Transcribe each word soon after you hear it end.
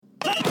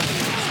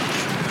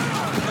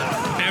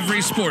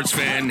Every sports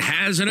fan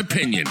has an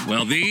opinion.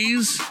 Well,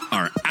 these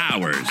are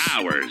ours.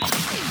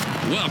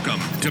 Welcome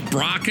to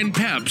Brock and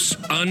Pep's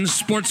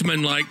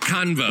Unsportsmanlike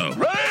Convo.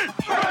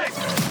 Right.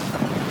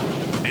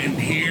 And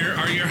here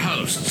are your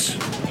hosts,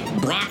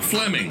 Brock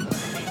Fleming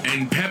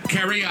and Pep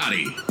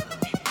Cariotti.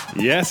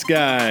 Yes,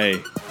 guy.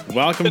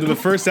 Welcome to the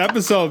first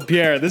episode,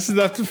 Pierre. This is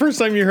the first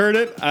time you heard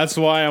it. That's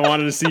why I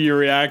wanted to see your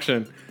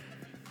reaction.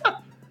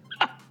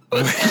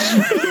 Is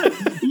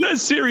that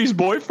Siri's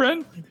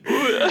boyfriend?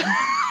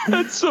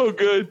 That's so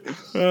good.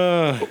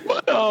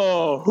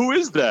 Who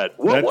is that?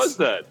 What was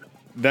that?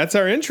 That's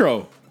our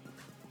intro.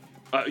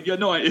 But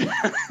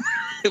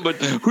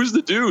who's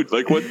the dude?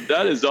 Like, what?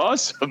 That is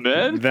awesome,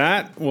 man.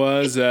 That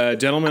was a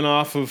gentleman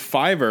off of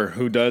Fiverr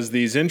who does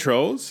these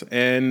intros.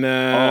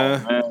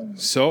 And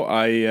so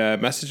I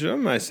messaged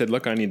him. I said,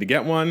 look, I need to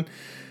get one.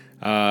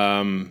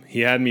 He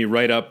had me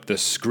write up the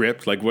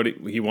script, like what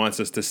he wants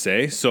us to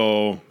say.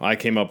 So I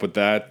came up with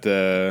that,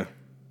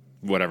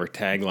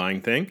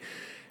 tagline thing.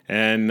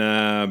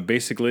 And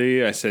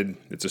basically I said,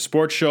 it's a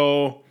sports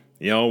show.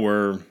 You know,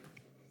 we're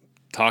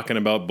talking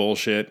about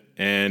bullshit.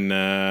 And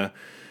I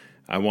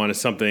wanted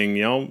something,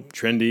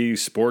 trendy,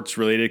 sports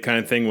related kind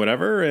of thing,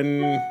 whatever.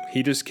 And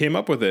he just came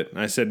up with it.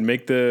 I said,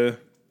 make the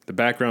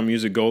background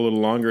music go a little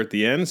longer at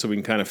the end so we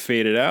can kind of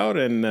fade it out.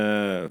 And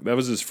that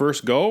was his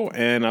first go,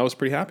 and I was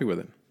pretty happy with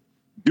it.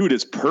 Dude,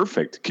 it's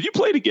perfect. Can you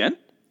play it again?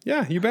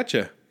 Yeah, you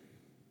betcha.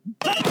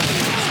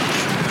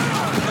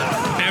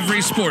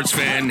 Every sports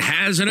fan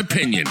has an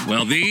opinion.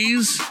 Well,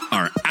 these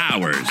are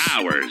ours.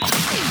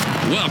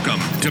 Welcome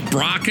to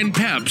Brock and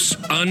Pep's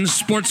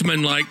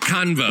Unsportsmanlike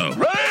Convo.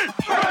 Right.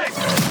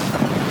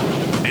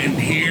 And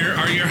here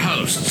are your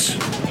hosts,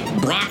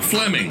 Brock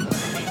Fleming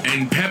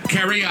and Pep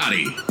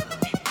Cariotti.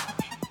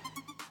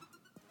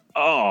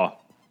 Oh,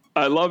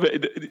 I love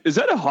it. Is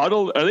that a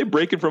huddle? Are they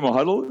breaking from a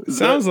huddle?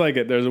 Sounds like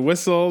it. There's a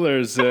whistle.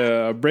 There's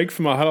a break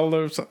from a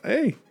huddle.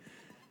 Hey.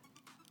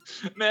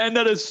 Man,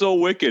 that is so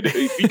wicked.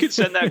 If you could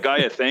send that guy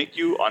a thank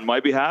you on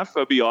my behalf,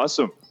 that'd be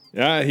awesome.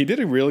 Yeah, he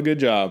did a really good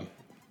job.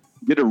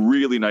 Did a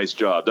really nice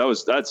job.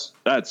 That's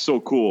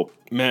so cool.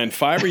 Man,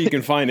 Fiverr, you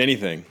can find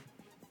anything.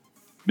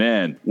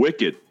 Man,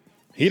 wicked.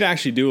 He'd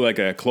actually do like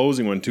a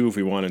closing one too if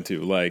we wanted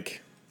to.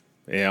 Like,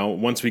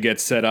 once we get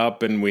set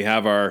up and we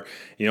have our,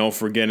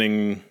 if we're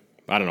getting,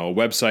 a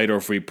website, or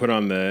if we put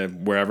on the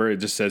wherever, it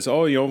just says,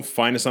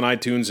 find us on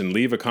iTunes and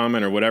leave a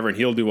comment or whatever, and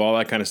he'll do all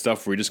that kind of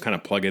stuff where we just kind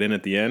of plug it in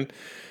at the end.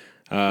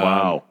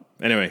 Wow.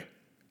 Anyway,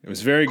 it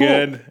was very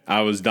good. I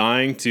was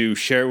dying to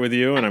share it with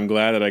you, and I'm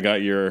glad that I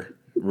got your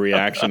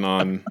reaction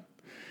on.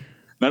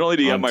 Not only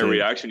do you have my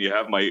reaction, you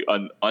have my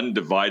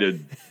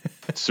undivided,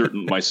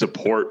 my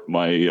support,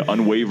 my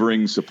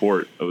unwavering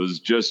support. It was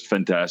just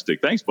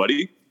fantastic. Thanks,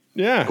 buddy.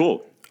 Yeah.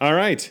 Cool. All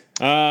right.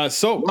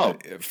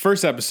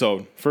 First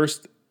official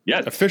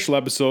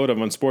episode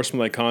of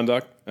Unsportsmanlike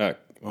Conduct.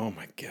 Oh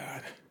my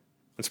God.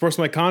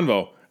 Unsportsmanlike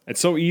Convo. It's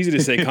so easy to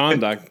say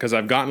conduct because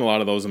I've gotten a lot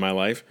of those in my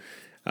life.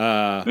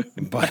 But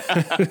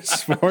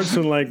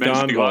Sportsmanlike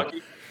Convo.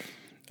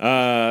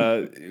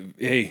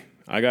 Hey,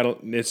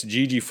 it's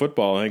GG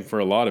football, I think, for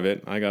a lot of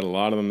it. I got a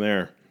lot of them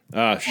there.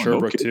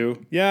 Sherbrooke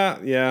too.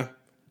 Yeah.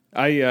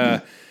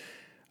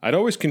 I'd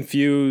always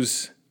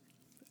confuse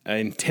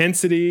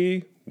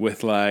intensity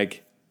with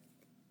like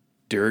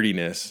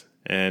dirtiness.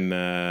 And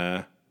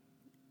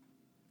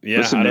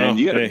listen, man,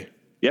 you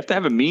have to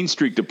have a mean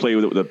streak to play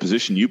with the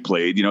position you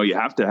played. You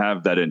have to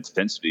have that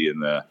intensity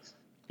in the.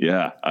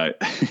 Yeah,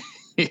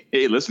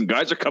 hey, listen,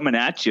 guys are coming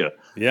at you.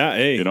 Yeah,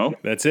 hey,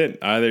 that's it.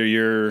 Either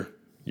you're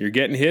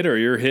getting hit or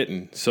you're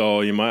hitting.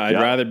 So I'd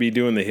rather be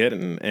doing the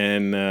hitting,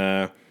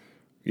 and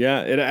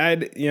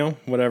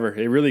whatever.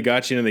 It really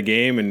got you into the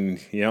game, and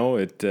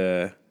it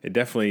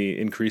definitely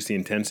increased the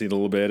intensity a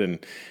little bit.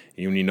 And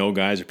when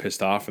guys are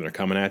pissed off and they're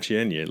coming at you,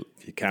 and you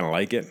kind of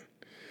like it.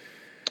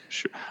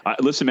 Sure.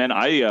 Listen, man,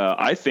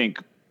 I think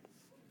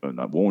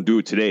I won't do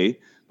it today,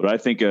 but I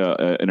think in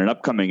an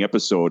upcoming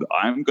episode,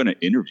 I'm going to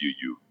interview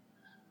you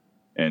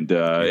and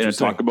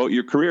talk about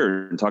your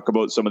career and talk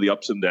about some of the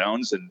ups and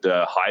downs and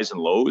highs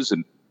and lows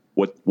and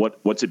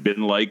what's it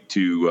been like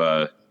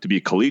to be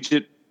a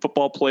collegiate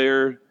football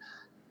player,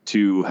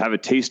 to have a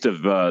taste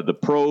of the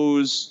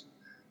pros,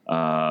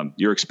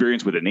 your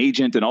experience with an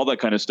agent and all that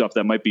kind of stuff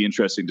that might be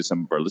interesting to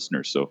some of our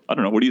listeners. So I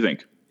don't know. What do you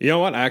think? You know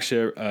what?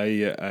 Actually,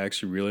 I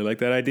actually really like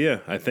that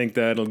idea. I think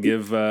that'll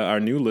give our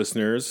new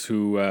listeners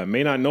who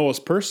may not know us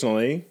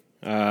personally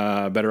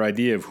a better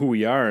idea of who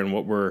we are and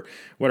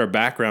what our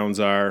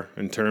backgrounds are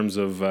in terms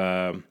of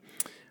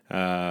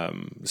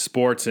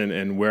sports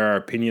and where our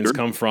opinions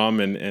come from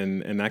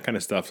and that kind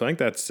of stuff. So I think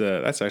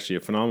that's actually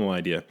a phenomenal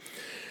idea.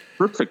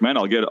 Perfect, man.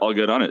 I'll get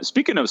on it.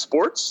 Speaking of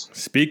sports,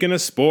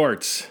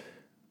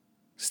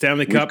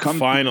 Stanley Cup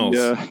finals.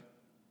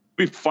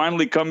 We've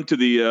finally come to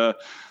the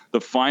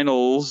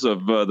finals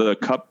of the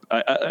Cup.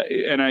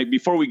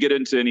 Before we get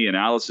into any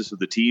analysis of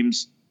the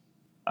teams,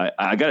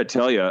 I got to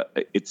tell you,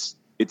 it's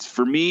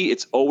for me,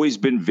 it's always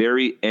been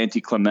very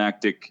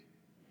anticlimactic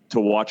to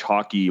watch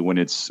hockey when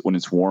it's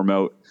warm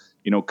out.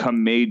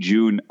 Come May,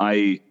 June,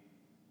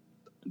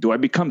 do I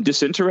become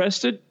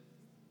disinterested?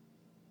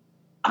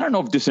 I don't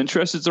know if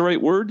disinterested is the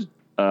right word.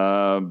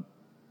 Not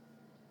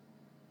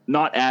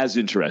as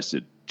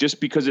interested, just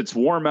because it's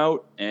warm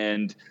out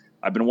and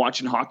I've been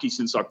watching hockey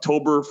since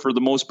October for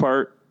the most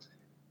part.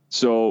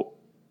 So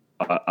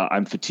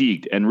I'm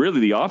fatigued, and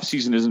really the off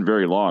season isn't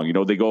very long. You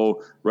know, they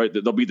go right.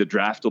 There'll be the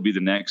draft. There'll be the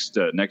next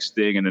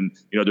thing. And then,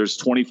 you know, there's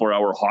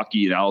 24-hour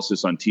hockey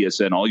analysis on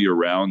TSN all year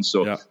round.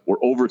 So we're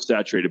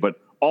oversaturated,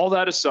 but all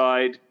that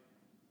aside,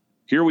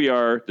 here we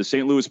are. The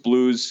St. Louis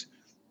Blues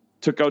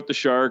took out the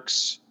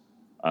Sharks.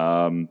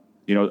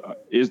 You know,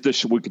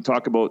 we can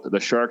talk about the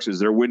Sharks. Is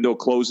their window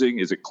closing?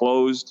 Is it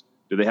closed?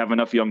 Do they have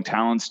enough young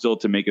talent still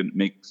to make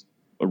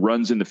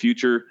runs in the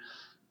future?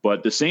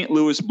 But the St.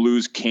 Louis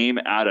Blues came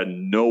out of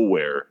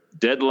nowhere,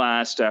 dead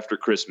last after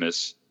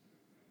Christmas,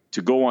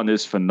 to go on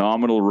this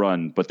phenomenal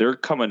run. But they're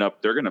coming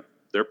up.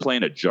 They're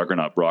playing a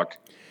juggernaut, Brock.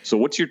 So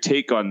what's your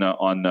take on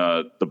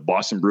the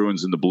Boston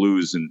Bruins and the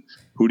Blues, and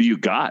who do you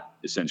got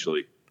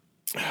essentially?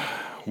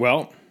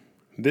 Well,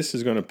 this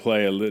is going to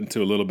play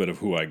into a little bit of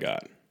who I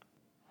got.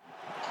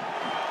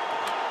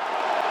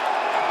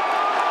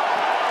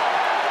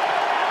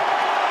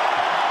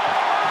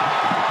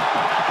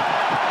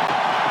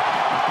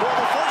 For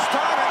the first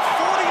time in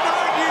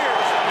 49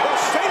 years, the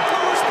St.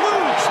 Louis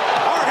Blues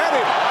are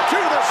headed to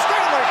the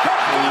Stanley Cup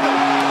Final.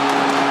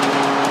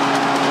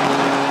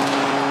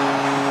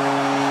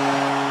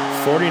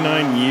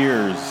 49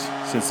 years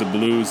since the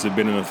Blues have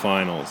been in the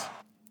finals.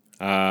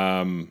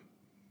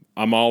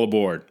 I'm all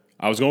aboard.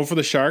 I was going for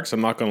the Sharks.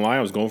 I'm not going to lie.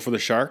 I was going for the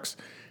Sharks.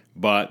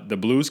 But the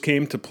Blues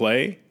came to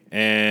play,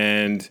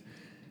 and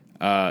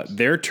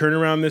their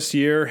turnaround this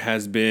year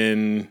has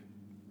been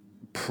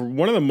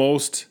one of the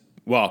most,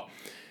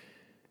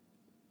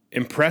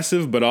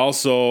 impressive but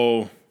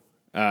also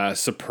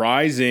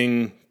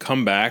surprising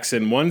comebacks,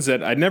 and ones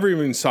that I never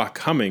even saw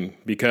coming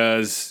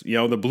because, you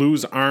know, the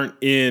Blues aren't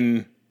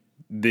in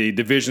the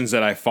divisions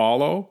that I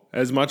follow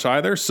as much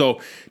either. So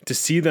to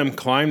see them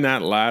climb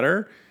that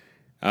ladder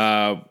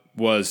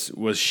was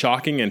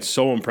shocking and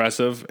so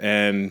impressive,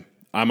 and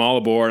I'm all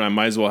aboard. I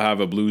might as well have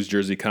a Blues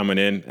jersey coming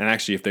in. And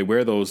actually, if they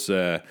wear those,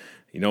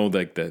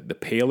 like the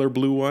paler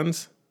blue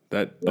ones,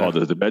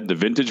 the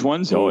vintage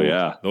ones. Oh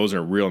yeah, those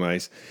are real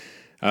nice.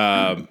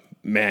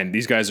 Man,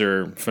 these guys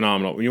are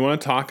phenomenal. When you want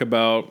to talk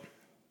about,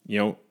 you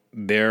know,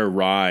 their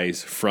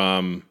rise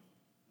from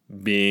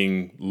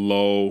being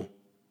low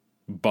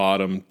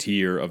bottom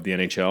tier of the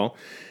NHL,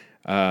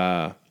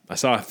 I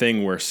saw a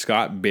thing where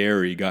Scott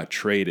Barry got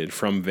traded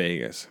from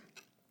Vegas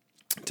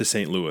to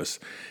St. Louis,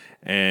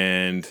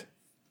 and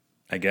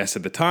I guess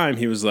at the time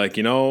he was like,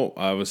 you know,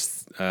 I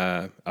was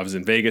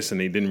in Vegas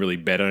and he didn't really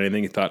bet on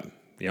anything. He thought,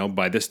 you know,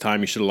 by this time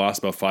he should have lost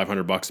about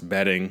 $500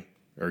 betting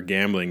or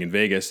gambling in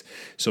Vegas.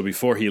 So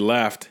before he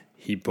left,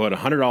 he put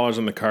 $100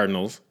 on the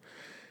Cardinals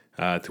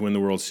to win the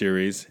World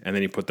Series, and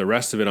then he put the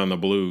rest of it on the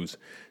Blues.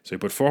 So he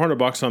put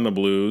 $400 on the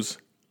Blues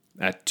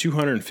at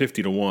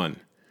 250-1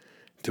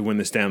 to win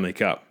the Stanley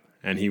Cup.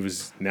 And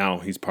he's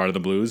part of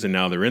the Blues, and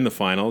now they're in the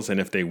finals. And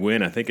if they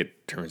win, I think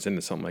it turns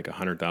into something like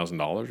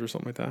 $100,000 or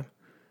something like that.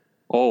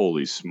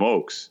 Holy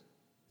smokes!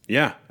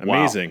 Yeah,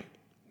 amazing. Wow.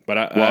 But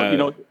I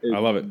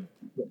love it.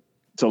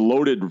 It's a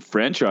loaded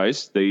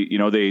franchise.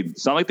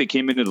 It's not like they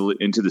came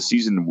into the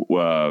season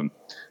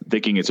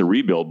thinking it's a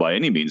rebuild by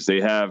any means.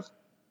 They have,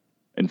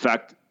 in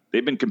fact,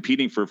 they've been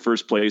competing for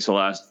first place the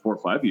last 4 or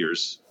 5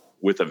 years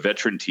with a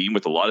veteran team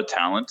with a lot of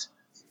talent.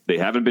 They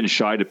haven't been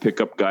shy to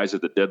pick up guys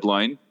at the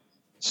deadline.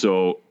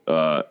 So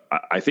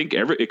I think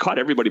it caught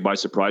everybody by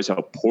surprise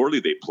how poorly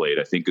they played.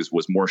 I think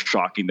was more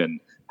shocking than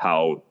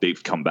how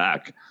they've come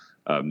back.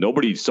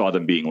 Nobody saw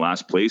them being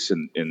last place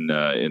in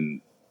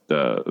the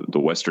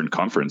Western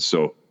Conference.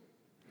 So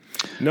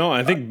no,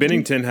 I think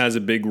Binnington has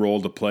a big role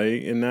to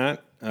play in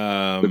that. The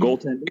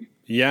goaltending?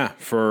 Yeah,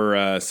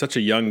 for such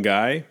a young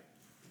guy,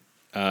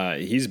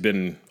 he's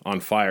been on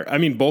fire. I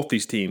mean, both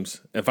these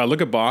teams. If I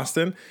look at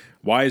Boston,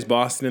 why is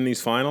Boston in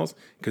these finals?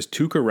 Because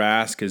Tuukka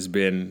Rask has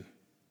been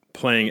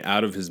playing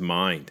out of his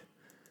mind.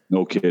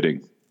 No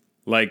kidding.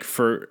 Like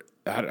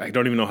I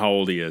don't even know how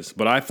old he is,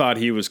 but I thought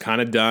he was kind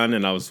of done,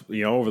 and I was,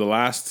 you know, over the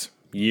last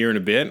year and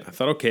a bit, I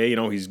thought, okay, you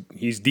know,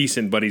 he's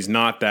decent, but he's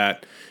not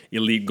that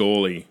elite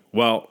goalie.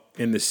 Well,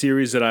 in the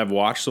series that I've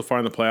watched so far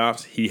in the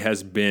playoffs, he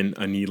has been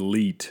an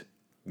elite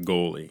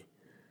goalie.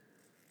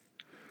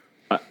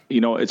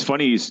 It's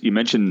funny you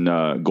mentioned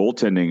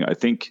goaltending. I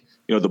think,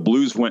 you know, the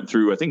Blues went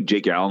through, I think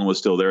Jake Allen was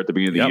still there at the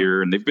beginning of the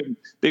year, and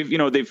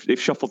they've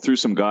shuffled through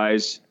some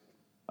guys.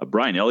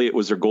 Brian Elliott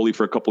was their goalie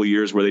for a couple of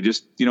years where they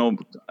just, you know,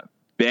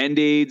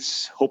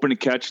 Band-Aids, hoping to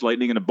catch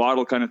lightning in a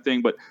bottle kind of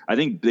thing. But I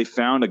think they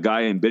found a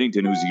guy in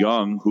Binnington who's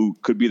young, who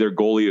could be their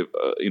goalie,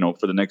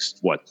 for the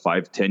next,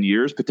 5-10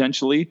 years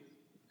potentially.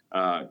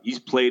 He's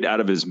played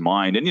out of his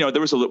mind. And, you know, there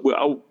was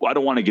I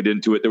don't want to get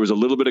into it. There was a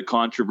little bit of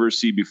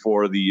controversy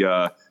before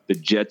the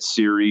Jets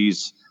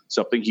series,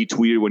 something he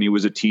tweeted when he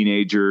was a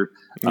teenager.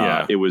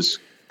 Yeah. It was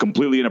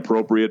completely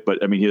inappropriate,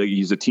 but I mean,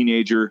 he's a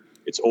teenager.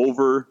 It's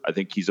over. I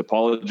think he's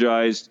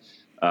apologized.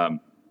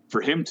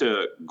 For him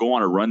to go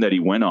on a run that he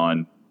went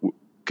on,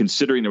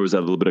 considering there was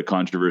that little bit of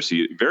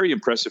controversy. Very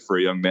impressive for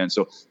a young man.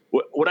 So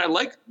what I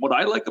like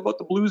about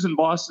the Blues in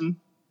Boston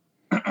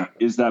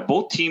is that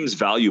both teams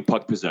value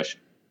puck possession.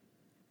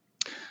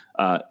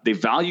 They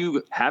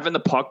value having the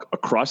puck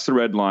across the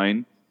red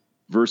line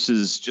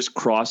versus just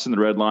crossing the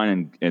red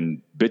line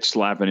and bitch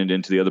slapping it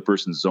into the other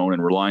person's zone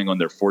and relying on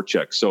their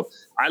forecheck. So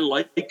I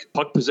like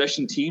puck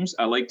possession teams.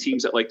 I like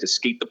teams that like to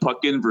skate the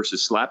puck in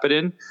versus slap it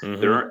in.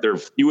 Mm-hmm. They're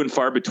few and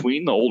far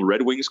between. The old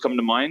Red Wings come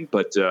to mind,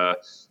 but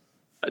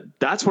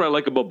that's what I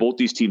like about both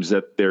these teams,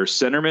 that their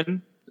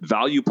centermen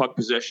value puck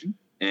possession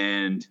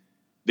and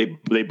they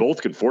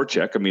both can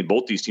forecheck. I mean,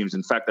 both these teams,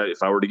 in fact,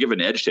 if I were to give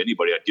an edge to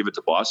anybody, I'd give it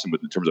to Boston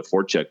in terms of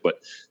forecheck.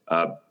 But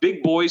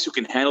big boys who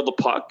can handle the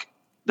puck,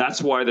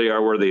 that's why they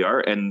are where they are.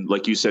 And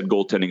like you said,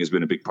 goaltending has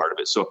been a big part of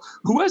it. So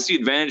who has the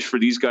advantage for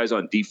these guys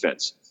on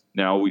defense?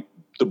 Now,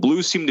 the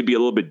Blues seem to be a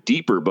little bit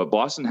deeper, but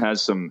Boston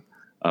has some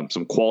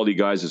quality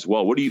guys as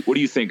well. What do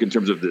you think in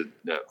terms of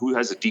who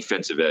has a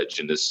defensive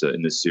edge in this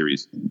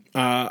series?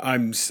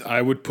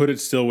 I would put it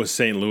still with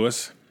St.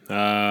 Louis.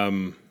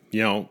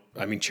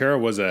 Chara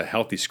was a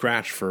healthy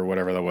scratch for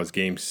whatever that was,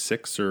 game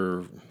 6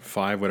 or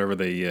 5, whatever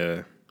they.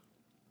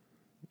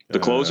 The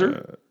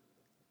closer.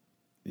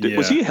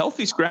 Was he a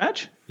healthy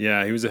scratch?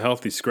 Yeah, he was a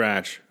healthy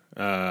scratch.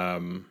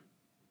 Game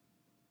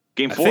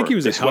 4. I think he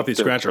was a healthy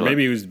scratch, or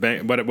maybe he was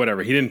but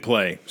whatever. He didn't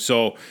play.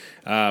 So,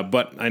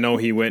 but I know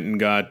he went and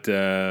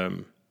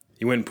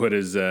put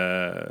his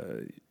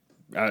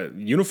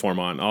uniform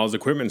on, all his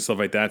equipment and stuff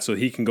like that, so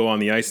he can go on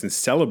the ice and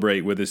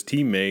celebrate with his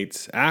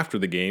teammates after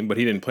the game. But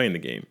he didn't play in the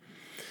game.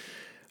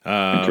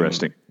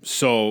 Interesting.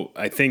 So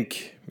I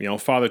think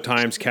Father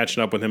Time's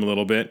catching up with him a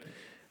little bit.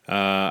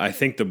 I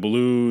think the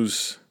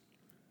Blues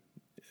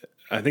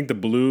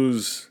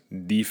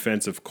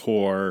defensive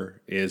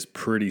core is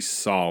pretty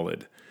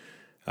solid.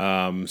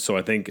 So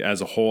I think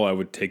as a whole, I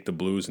would take the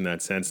Blues in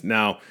that sense.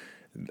 Now,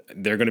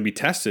 they're going to be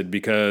tested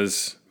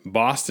because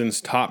Boston's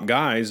top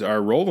guys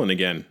are rolling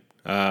again.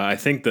 I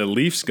think the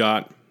Leafs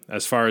got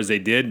as far as they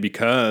did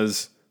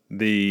because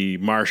the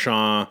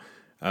Marchand,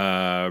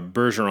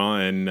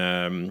 Bergeron,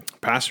 and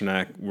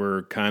Pasternak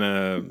were kind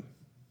of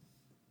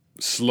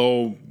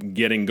slow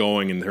getting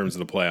going in terms of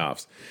the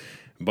playoffs.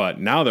 But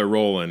now they're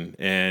rolling,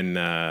 and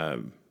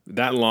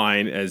that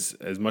line, as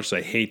much as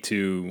I hate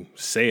to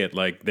say it,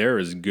 like they're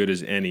as good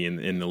as any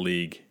in the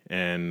league,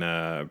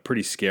 and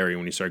pretty scary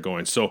when you start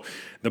going. So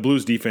the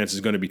Blues defense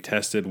is going to be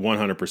tested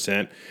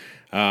 100%.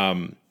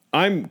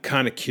 I'm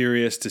kind of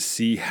curious to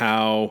see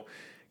how,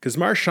 because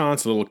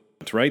Marchand's a little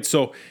right.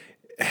 So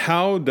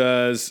who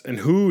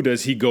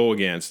does he go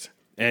against?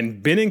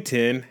 And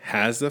Binnington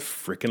has a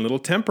freaking little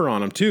temper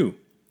on him too,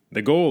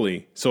 the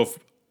goalie. So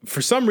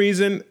for some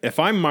reason, if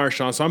I'm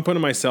Marchand, so I'm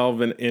putting myself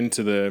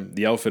into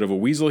the outfit of a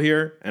weasel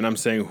here, and I'm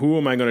saying, who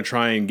am I going to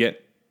try and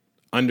get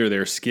under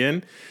their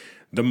skin?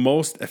 The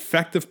most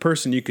effective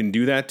person you can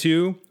do that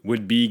to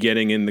would be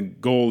getting in the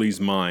goalie's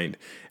mind.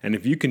 And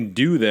if you can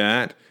do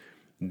that,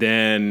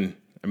 then,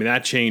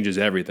 that changes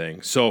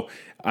everything. So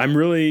I'm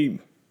going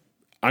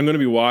to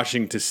be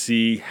watching to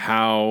see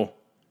how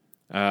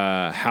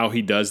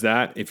he does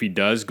that, if he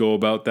does go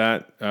about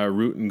that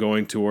route and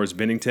going towards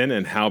Binnington,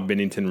 and how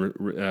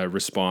Binnington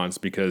responds,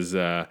 because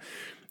I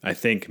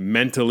think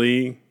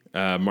mentally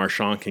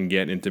Marchand can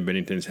get into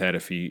Binnington's head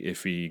if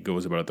he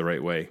goes about it the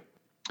right way.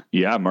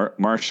 Yeah,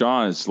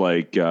 Marchand is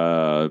like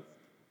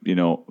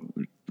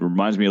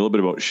reminds me a little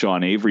bit about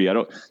Sean Avery.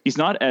 He's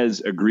not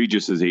as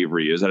egregious as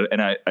Avery is, and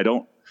I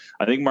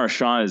think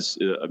Marchand is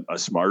a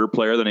smarter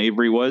player than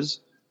Avery was,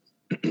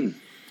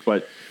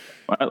 but.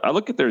 I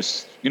look at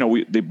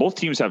both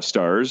teams have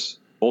stars,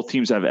 both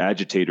teams have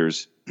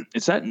agitators.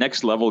 It's that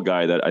next level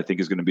guy that I think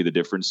is going to be the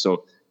difference.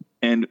 So,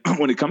 and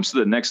when it comes to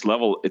the next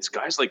level, it's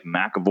guys like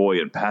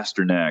McAvoy and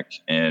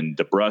Pasternak and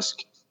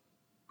DeBrusk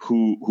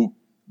who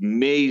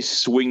may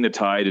swing the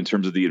tide in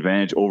terms of the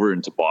advantage over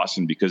into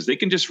Boston, because they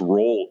can just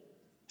roll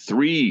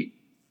 3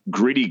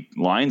 gritty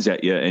lines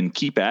at you and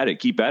keep at it.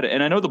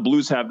 And I know the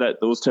Blues have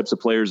those types of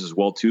players as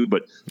well too,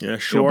 but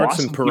Schwartz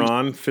and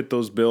Perron fit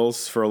those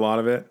bills for a lot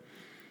of it.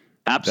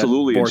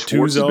 Absolutely.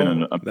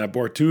 That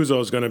Bortuzzo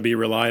is going to be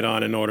relied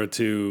on in order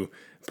to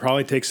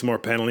probably take some more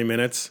penalty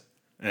minutes,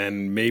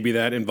 and maybe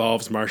that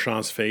involves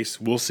Marchand's face.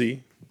 We'll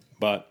see.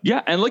 But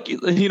yeah, and like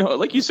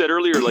you said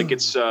earlier, like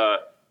it's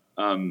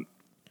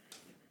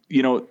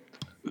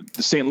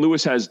St.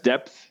 Louis has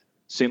depth.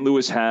 St.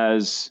 Louis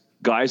has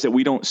guys that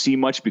we don't see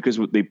much because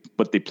they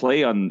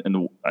play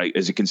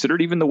is it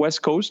considered even the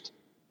West Coast?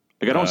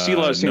 Like I don't see a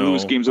lot of St.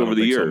 Louis games over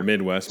the year. So.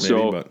 Midwest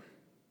maybe, but.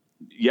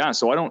 Yeah,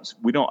 so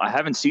I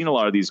haven't seen a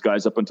lot of these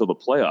guys up until the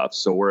playoffs.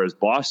 So whereas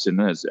Boston,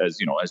 as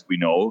we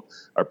know,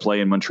 are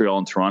playing Montreal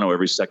and Toronto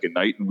every second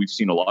night, and we've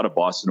seen a lot of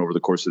Boston over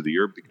the course of the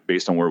year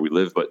based on where we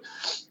live. But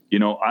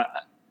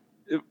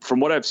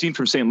from what I've seen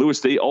from St. Louis,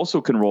 they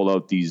also can roll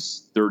out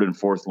these third and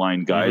fourth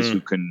line guys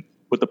who can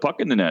put the puck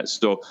in the net.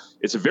 So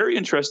it's a very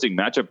interesting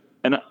matchup.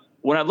 And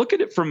when I look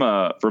at it from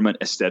an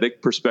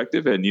aesthetic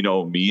perspective, and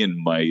me and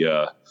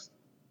my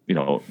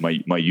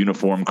my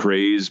uniform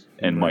craze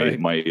and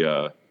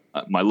my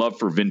my love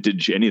for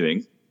vintage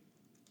anything.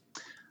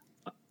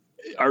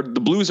 The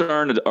Blues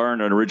aren't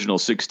an original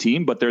 6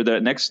 team, but they're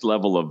that next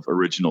level of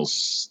original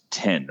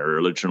 10 or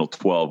original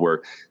 12,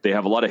 where they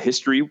have a lot of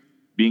history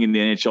being in the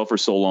NHL for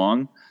so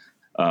long.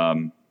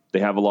 They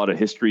have a lot of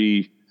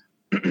history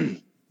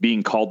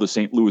being called the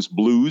St. Louis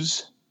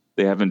Blues.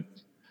 They haven't,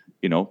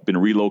 been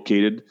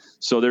relocated.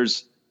 So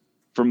there's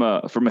from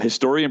a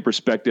historian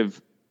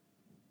perspective,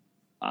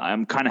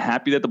 I'm kind of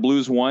happy that the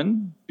Blues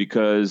won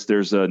because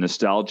there's a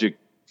nostalgic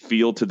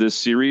feel to this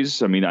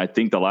series. I mean, I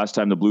think the last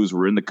time the Blues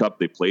were in the Cup,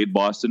 they played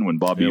Boston when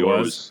Bobby Orr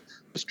was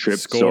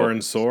tripped.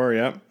 Sore,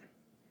 yep.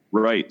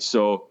 Right.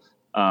 So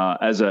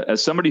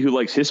as somebody who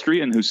likes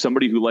history and who's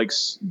somebody who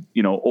likes,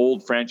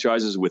 old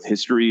franchises with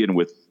history and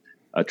with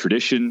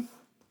tradition,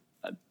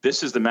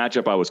 this is the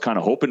matchup I was kind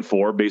of hoping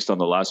for based on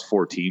the last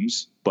 4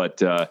 teams.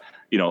 But,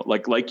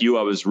 like you,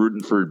 I was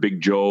rooting for Big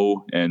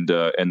Joe and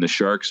the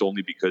Sharks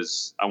only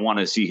because I want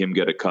to see him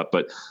get a cup.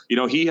 But,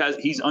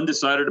 he's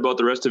undecided about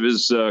the rest of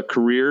his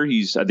career.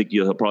 I think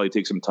he'll probably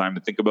take some time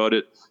to think about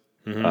it.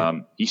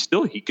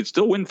 Mm-hmm. He could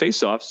still win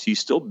faceoffs. He's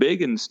still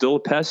big and still a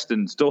pest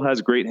and still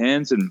has great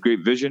hands and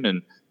great vision.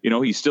 And,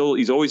 he's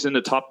always in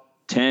the top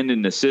 10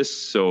 in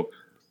assists. So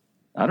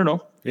I don't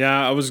know.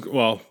 Yeah,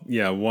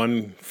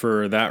 one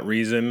for that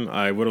reason.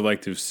 I would have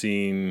liked to have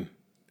seen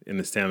in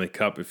the Stanley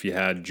Cup if you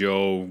had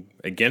Joe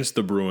against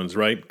the Bruins,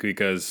 right?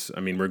 Because,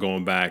 we're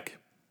going back,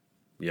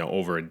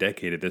 over a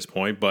decade at this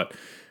point. But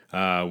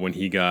when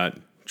he got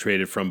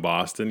traded from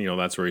Boston,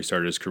 that's where he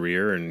started his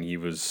career, and he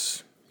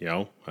was,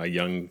 a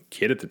young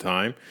kid at the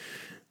time.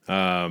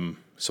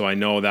 So I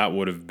know that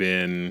would have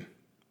been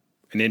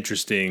an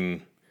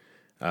interesting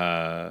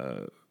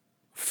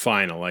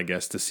final, I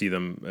guess, to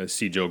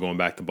see Joe going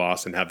back to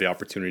Boston, have the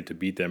opportunity to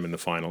beat them in the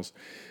finals.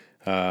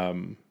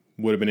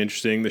 Would have been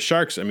interesting. The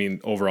Sharks,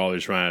 overall, they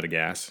just ran out of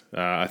gas.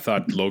 I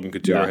thought Logan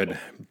Couture had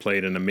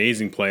played an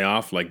amazing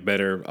playoff,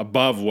 better,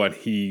 above what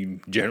he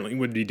generally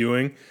would be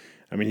doing.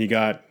 He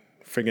got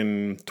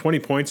friggin' 20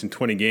 points in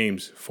 20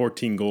 games,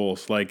 14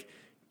 goals.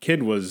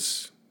 Kid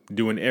was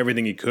doing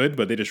everything he could,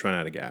 but they just ran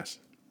out of gas.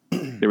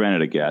 They ran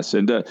out of gas,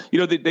 and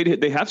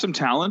they have some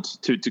talent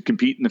to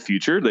compete in the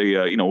future. They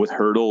with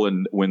Hertl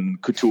and when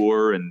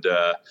Couture and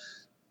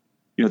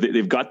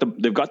they've got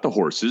the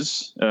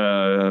horses.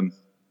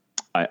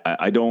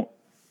 I don't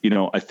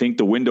I think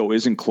the window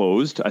isn't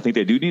closed. I think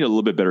they do need a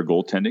little bit better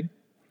goaltending.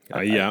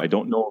 I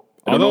don't know.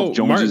 I don't know if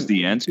Jones is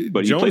the answer,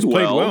 but Jones he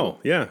played well.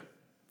 Yeah,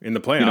 in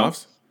the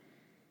playoffs.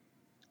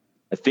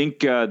 I think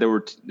there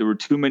were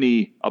too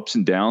many ups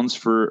and downs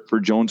for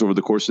Jones over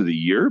the course of the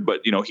year, but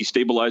he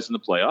stabilized in the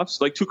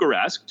playoffs. Like Tuukka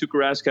Rask. Tuukka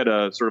Rask had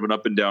a sort of an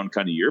up and down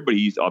kind of year, but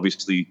he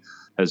obviously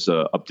has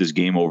upped his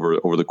game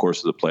over the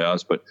course of the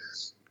playoffs. But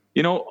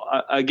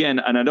again,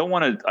 and I don't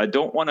want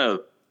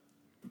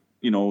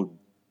to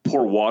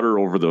pour water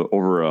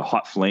over a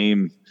hot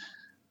flame,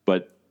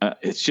 but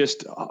it's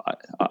just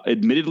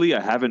admittedly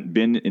I haven't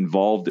been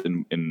involved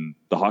in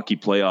the hockey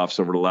playoffs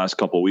over the last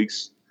couple of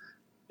weeks.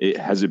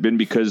 Has it been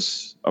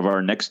because of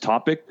our next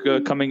topic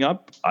coming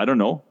up? I don't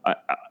know.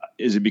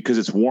 Is it because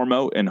it's warm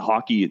out and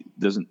hockey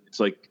doesn't?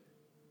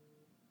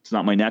 It's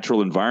not my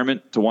natural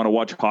environment to want to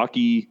watch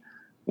hockey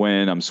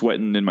when I'm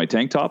sweating in my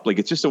tank top.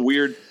 It's just a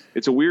weird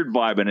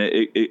vibe, and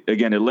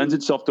it lends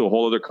itself to a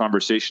whole other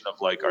conversation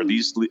of are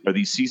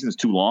these seasons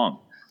too long?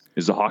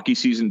 Is the hockey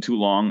season too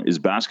long? Is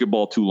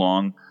basketball too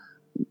long?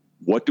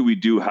 What do we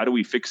do? How do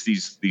we fix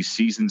these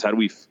seasons? How do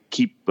we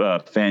keep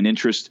fan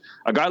interest?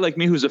 A guy like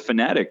me who's a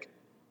fanatic.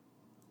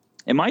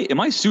 Am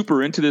I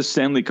super into this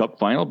Stanley Cup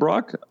final,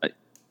 Brock?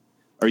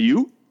 Are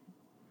you?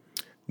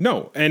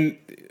 No, and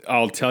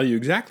I'll tell you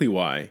exactly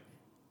why.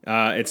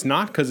 It's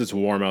not because it's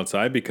warm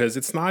outside, because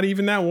it's not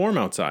even that warm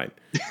outside.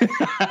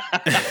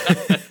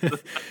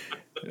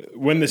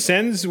 When the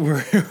Sens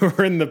were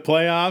in the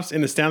playoffs,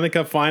 in the Stanley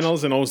Cup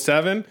finals in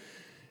 2007,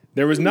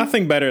 there was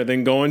nothing better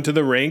than going to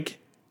the rink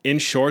in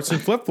shorts and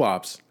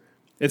flip-flops.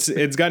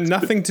 It's got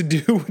nothing to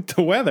do with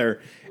the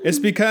weather. It's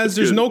because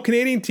there's no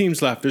Canadian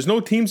teams left. There's no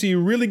teams that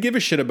you really give a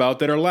shit about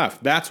that are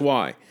left. That's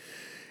why.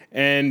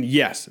 And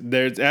yes,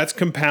 that's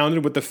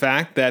compounded with the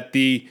fact that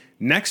the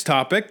next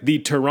topic, the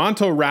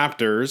Toronto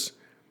Raptors,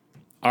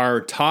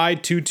 are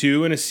tied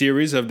 2-2 in a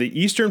series of the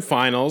Eastern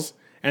Finals,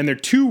 and they're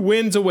 2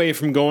 wins away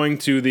from going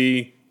to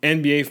the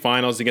NBA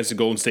Finals against the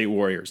Golden State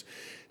Warriors.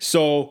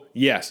 So,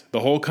 yes,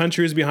 the whole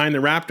country is behind the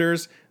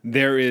Raptors.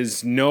 There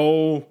is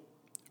no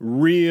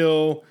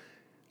real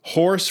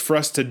horse for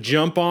us to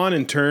jump on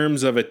in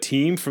terms of a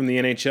team from the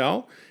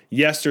NHL.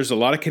 Yes, there's a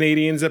lot of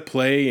Canadians that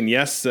play, and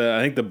yes,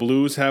 I think the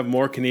Blues have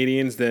more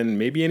Canadians than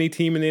maybe any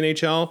team in the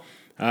NHL.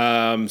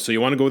 So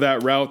you want to go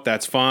that route,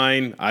 that's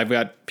fine. I've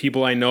got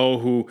people I know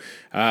who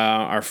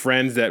are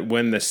friends that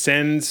when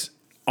the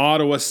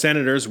Ottawa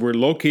Senators were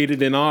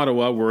located in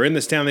Ottawa, were in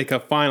the Stanley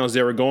Cup Finals,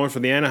 they were going for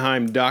the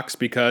Anaheim Ducks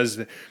because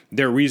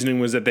their reasoning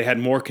was that they had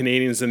more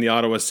Canadians than the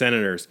Ottawa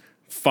Senators.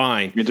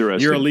 Fine.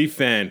 You're a Leaf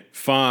fan.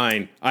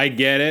 Fine. I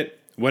get it.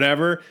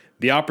 Whatever.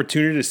 The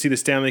opportunity to see the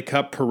Stanley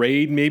Cup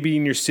parade maybe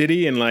in your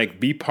city and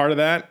be part of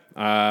that.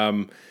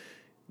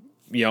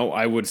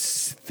 I would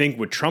think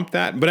would trump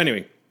that. But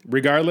anyway,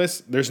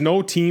 regardless, there's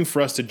no team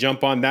for us to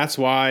jump on. That's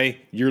why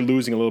you're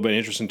losing a little bit of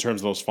interest in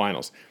terms of those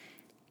finals.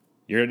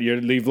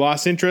 You've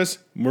lost interest.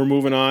 We're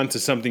moving on to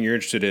something you're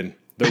interested in.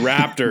 The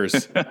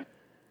Raptors.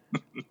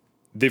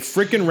 The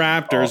freaking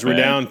Raptors were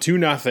down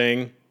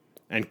 2-0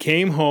 and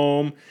came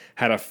home,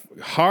 had a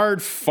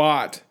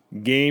hard-fought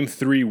Game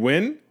 3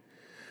 win,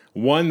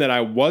 one that I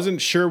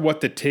wasn't sure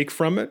what to take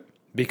from it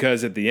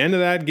because at the end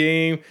of that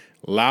game,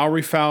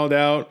 Lowry fouled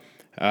out.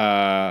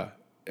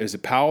 Is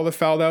it Powell that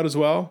fouled out as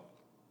well?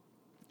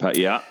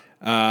 Yeah.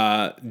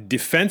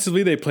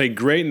 Defensively, they played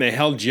great, and they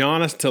held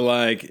Giannis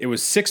to it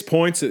was 6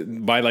 points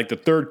by the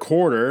third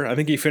quarter. I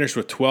think he finished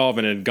with 12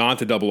 and had gone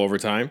to double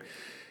overtime.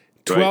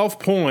 12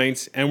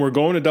 points, and we're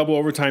going to double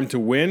overtime to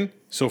win.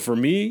 So for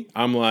me,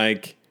 I'm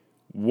like,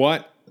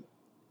 what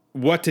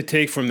to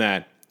take from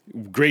that?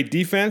 Great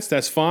defense,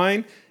 that's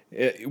fine.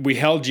 We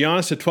held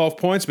Giannis to 12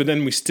 points, but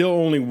then we still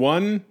only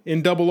won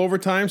in double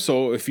overtime.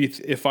 So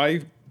if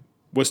I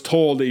was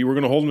told that you were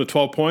going to hold him to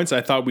 12 points,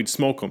 I thought we'd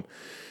smoke him.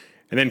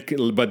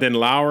 But then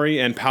Lowry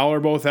and Powell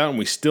are both out, and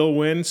we still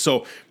win.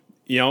 So,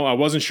 I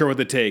wasn't sure what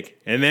to take.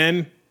 And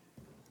then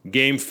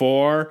Game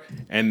 4,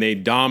 and they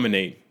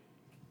dominate.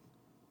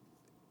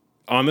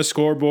 On the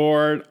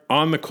scoreboard,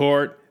 on the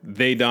court,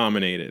 they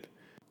dominated.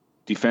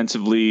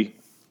 Defensively,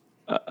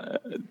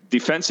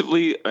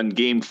 in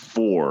Game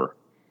 4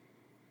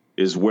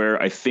 is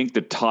where I think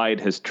the tide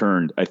has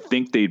turned. I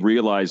think they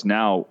realize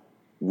now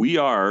we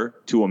are,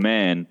 to a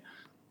man,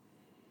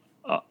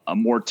 a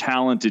more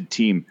talented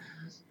team.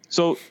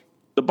 So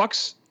the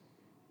Bucks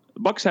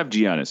have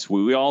Giannis.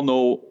 We all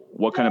know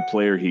what kind of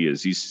player he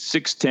is. He's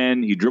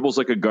 6'10". He dribbles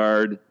like a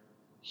guard.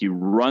 He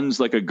runs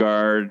like a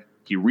guard.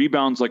 He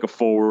rebounds like a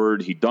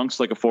forward. He dunks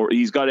like a forward.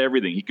 He's got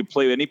everything. He can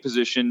play any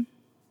position.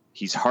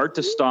 He's hard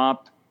to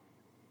stop.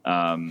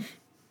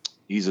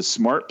 He's a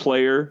smart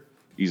player.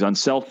 He's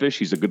unselfish.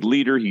 He's a good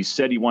leader. He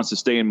said he wants to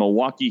stay in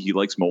Milwaukee. He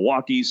likes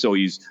Milwaukee, so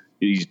he's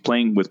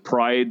playing with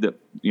pride.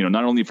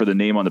 Not only for the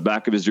name on the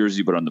back of his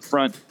jersey, but on the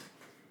front.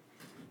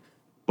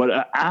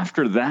 But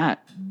after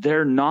that,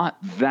 they're not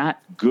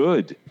that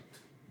good.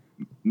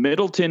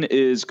 Middleton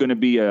is going to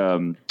be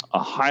a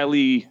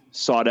highly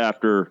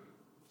sought-after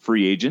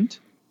free agent.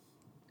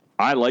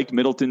 I like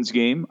Middleton's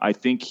game. I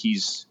think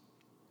he's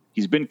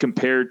been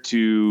compared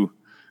to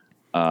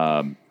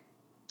Paul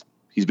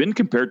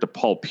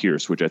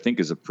Pierce, which I think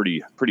is a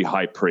pretty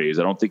high praise.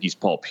 I don't think he's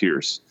Paul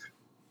Pierce,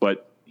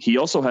 but he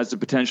also has the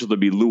potential to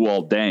be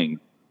Luol Deng.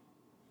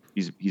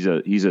 He's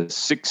a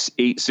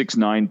 6'8",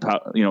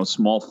 6'9",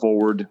 small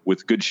forward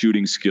with good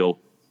shooting skill.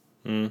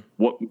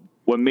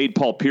 What made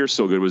Paul Pierce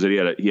so good was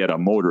that he had a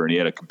motor and he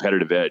had a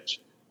competitive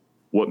edge.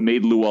 What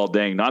made Luol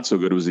Deng not so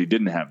good was he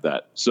didn't have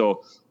that.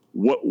 So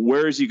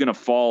where is he going to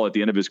fall at the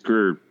end of his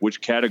career?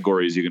 Which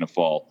category is he going to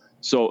fall?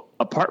 So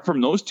apart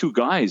from those two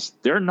guys,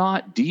 they're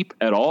not deep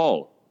at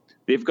all.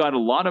 They've got a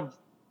lot of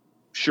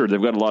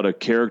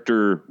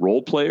character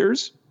role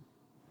players.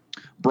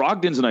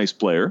 Brogdon's a nice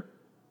player.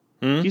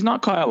 He's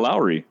not Kyle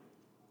Lowry.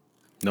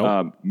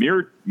 No.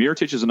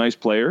 Mirotic is a nice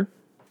plaer.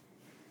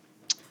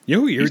 You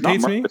know who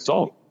irritates me?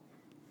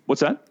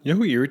 What's that? You know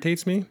who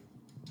irritates me?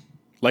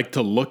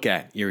 To look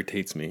at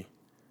irritates me.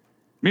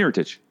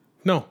 Mirotic.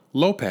 No,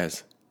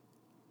 Lopez.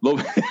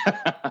 Oh,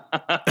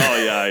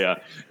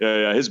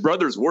 yeah. His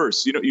brother's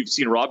worse. You've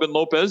seen Robin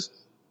Lopez?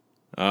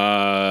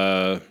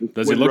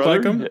 Does he look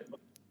like him?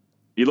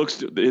 He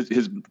looks.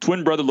 His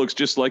twin brother looks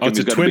just like him.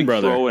 He's got a big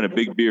fro and a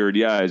big beard.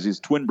 Yeah, his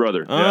twin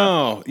brother.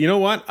 Oh, yeah. You know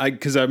what?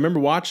 Because I remember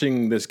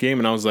watching this game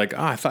and I was like,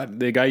 I thought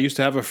the guy used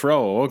to have a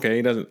fro. Okay,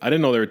 he doesn't. I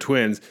didn't know they were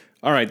twins.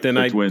 All right, then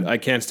I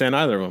can't stand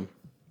either of them.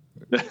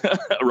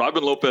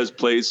 Robin Lopez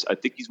plays. I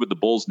think he's with the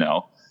Bulls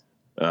now.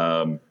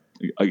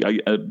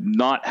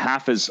 Not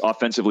half as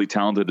offensively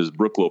talented as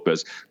Brook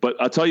Lopez, but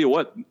I'll tell you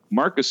what,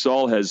 Marc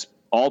Gasol has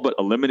all but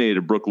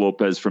eliminated Brook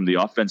Lopez from the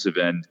offensive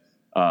end.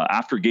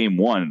 After Game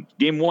 1,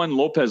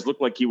 Lopez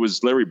looked like he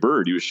was Larry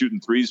Bird. He was shooting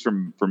threes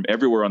from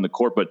everywhere on the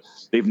court, but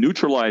they've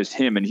neutralized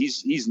him, and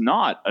he's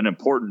not an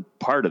important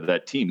part of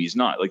that team. He's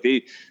not.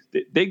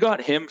 They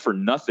got him for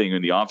nothing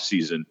in the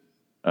offseason,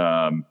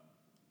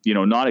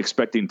 not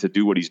expecting to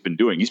do what he's been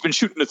doing. He's been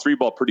shooting the three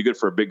ball pretty good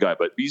for a big guy,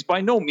 but he's by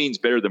no means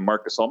better than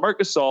Marc Gasol. Marc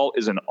Gasol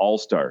is an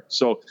all-star.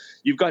 So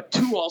you've got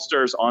two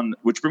all-stars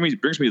which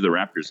brings me to the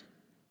Raptors.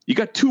 You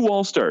got two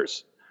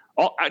all-stars,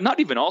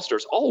 not even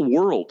all-stars,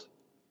 all-world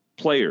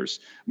players.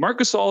 Marc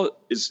Gasol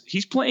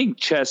he's playing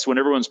chess when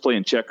everyone's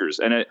playing checkers,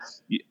 and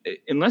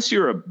unless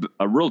you're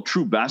a real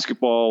true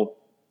basketball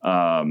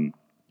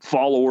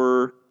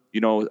follower,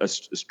 a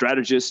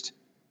strategist,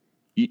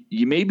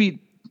 you maybe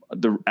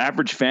the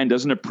average fan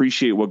doesn't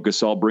appreciate what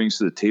Gasol brings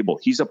to the table.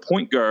 He's a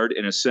point guard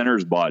in a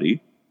center's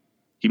body.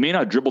 He may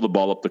not dribble the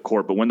ball up the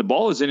court, but when the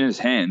ball is in his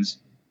hands,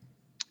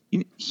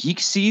 he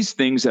sees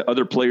things that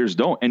other players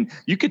don't. And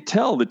you could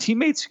tell the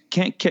teammates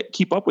can't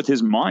keep up with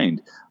his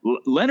mind.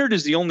 Leonard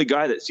is the only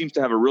guy that seems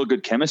to have a real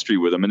good chemistry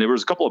with him. And there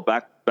was a couple of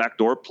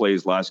backdoor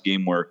plays last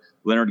game where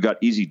Leonard got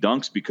easy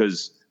dunks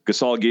because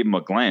Gasol gave him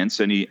a glance,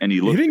 and he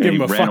looked. He didn't give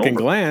him a fucking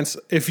over. glance.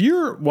 If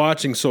you're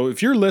watching, so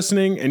if you're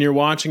listening and you're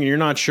watching and you're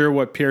not sure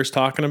what Pierre's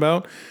talking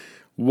about,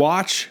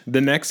 watch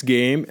the next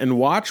game and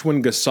watch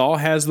when Gasol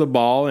has the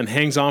ball and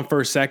hangs on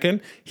for a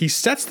second. He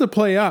sets the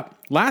play up.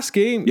 Last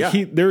game,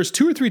 there was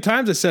 2 or 3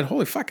 times I said,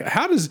 holy fuck,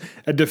 how does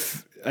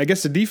I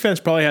guess the defense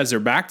probably has their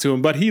back to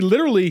him, but he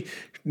literally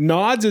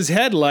nods his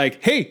head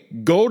like, hey,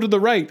 go to the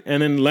right.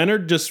 And then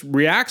Leonard just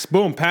reacts,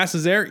 boom,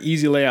 passes there,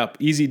 easy layup,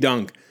 easy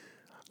dunk.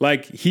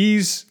 Like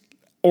he's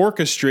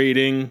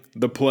orchestrating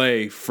the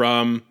play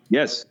from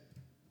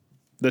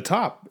the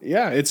top.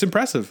 Yeah, it's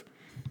impressive.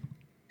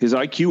 His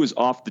IQ is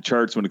off the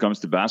charts when it comes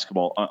to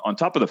basketball. On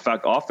top of the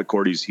fact, off the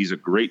court, he's a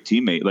great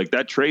teammate. Like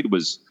that trade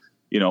was,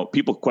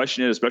 people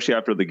question it, especially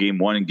after the game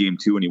 1 and game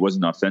 2, and he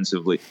wasn't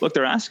offensively. Look,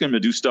 they're asking him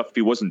to do stuff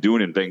he wasn't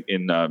doing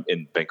in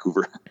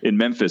Vancouver, in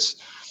Memphis.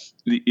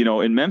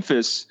 In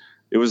Memphis,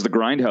 it was the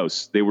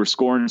grindhouse. They were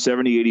scoring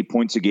 70, 80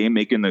 points a game,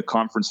 making the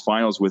conference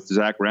finals with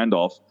Zach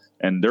Randolph,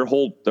 and their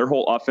whole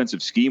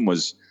offensive scheme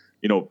was,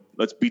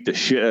 let's beat the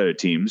shit out of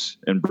teams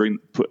and bring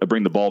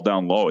the ball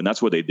down low, and that's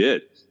what they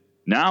did.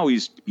 Now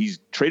he's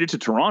traded to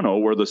Toronto,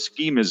 where the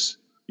scheme is,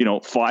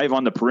 5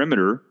 on the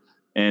perimeter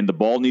and the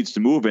ball needs to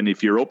move. And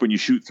if you're open, you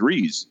shoot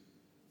threes.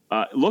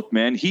 Look,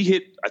 man, I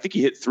think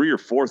he hit 3 or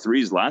 4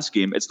 threes last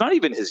game. It's not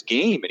even his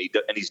game,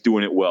 and he's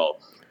doing it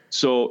well.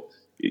 So,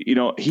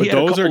 but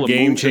those are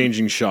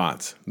game-changing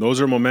shots.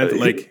 Those are momentum.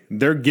 Like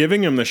they're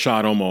giving him the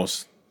shot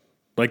almost.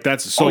 Like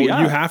that's so you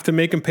have to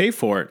make him pay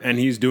for it, and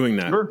he's doing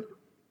that. Sure.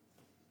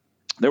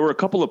 There were a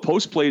couple of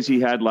post plays he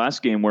had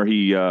last game where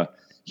he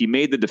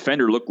made the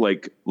defender look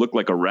like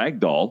a rag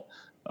doll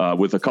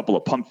with a couple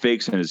of pump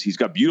fakes, and he's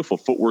got beautiful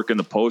footwork in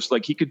the post.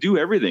 Like he could do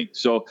everything.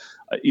 So,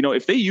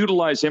 if they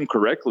utilize him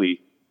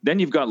correctly, then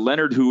you've got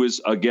Leonard, who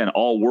is, again,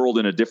 all world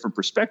in a different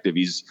perspective.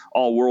 He's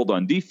all world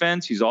on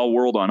defense. He's all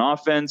world on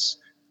offense.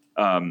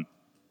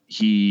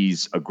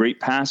 He's a great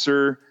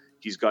passer.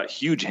 He's got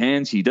huge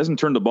hands. He doesn't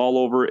turn the ball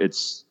over.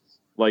 It's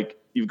like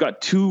you've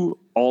got 2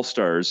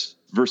 all-stars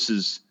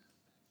versus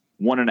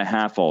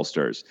 1.5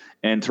 all-stars.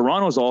 And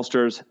Toronto's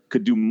all-stars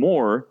could do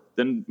more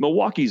than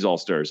Milwaukee's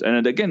all-stars.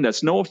 And again,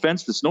 that's no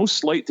offense. That's no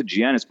slight to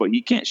Giannis, but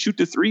he can't shoot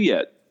the 3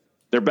 yet.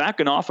 They're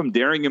backing off him,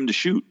 daring him to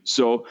shoot.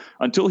 So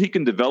until he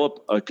can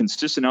develop a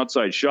consistent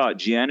outside shot,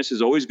 Giannis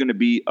is always going to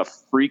be a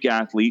freak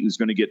athlete who's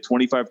going to get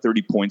 25,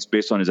 30 points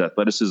based on his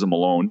athleticism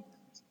alone.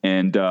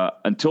 And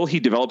until he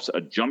develops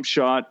a jump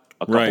shot,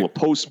 a couple of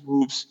post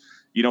moves,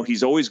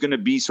 he's always going to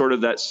be sort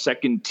of that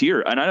second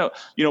tier. And I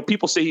know,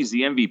 people say he's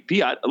the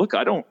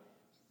MVP.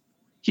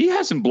 He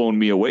hasn't blown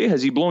me away.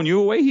 Has he blown you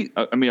away?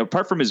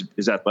 Apart from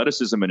his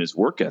athleticism and his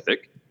work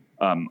ethic,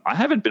 I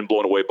haven't been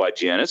blown away by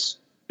Giannis.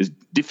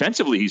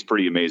 Defensively, he's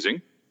pretty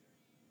amazing.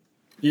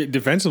 Yeah,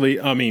 defensively,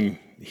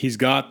 he's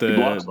got he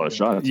blocks a lot of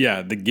shots.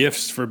 Yeah, the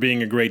gifts for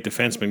being a great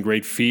defenseman,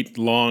 great feet,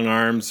 long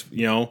arms,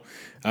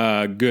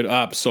 good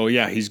up. So,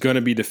 yeah, he's going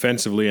to be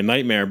defensively a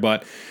nightmare.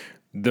 But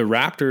the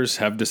Raptors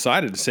have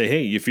decided to say,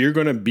 hey, if you're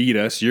going to beat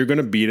us, you're going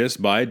to beat us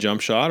by a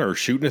jump shot or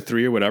shooting a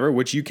 3 or whatever,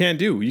 which you can't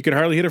do. You can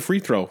hardly hit a free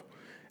throw.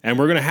 And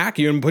we're going to hack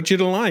you and put you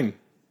to the line,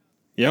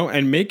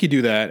 and make you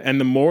do that. And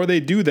the more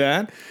they do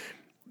that,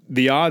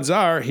 the odds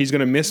are he's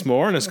going to miss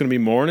more, and it's going to be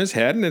more in his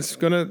head, and it's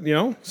going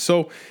to,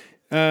 So,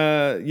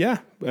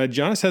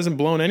 Giannis hasn't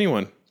blown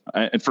anyone.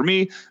 And for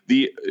me,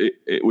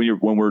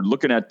 when we're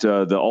looking at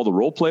all the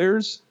role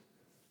players,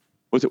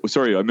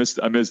 sorry, I missed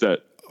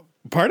that.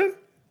 Pardon?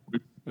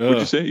 What'd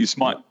you say? You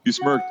smirked.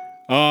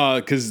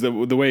 Because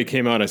the way it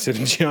came out, I said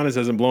Giannis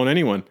hasn't blown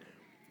anyone.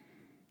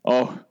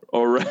 Oh,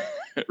 right.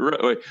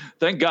 Right.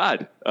 Thank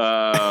God.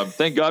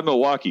 Thank God,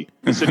 Milwaukee,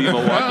 the city of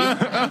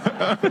Milwaukee.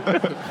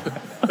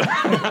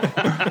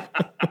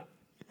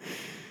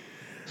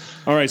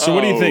 All right. So,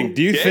 what do you think?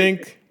 Do you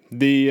think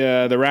the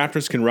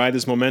Raptors can ride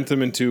this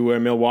momentum into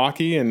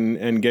Milwaukee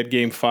and get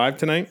Game 5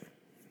 tonight?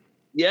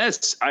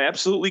 Yes, I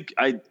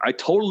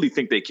totally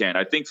think they can.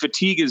 I think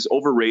fatigue is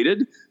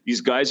overrated.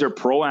 These guys are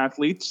pro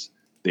athletes.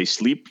 They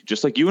sleep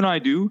just like you and I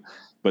do.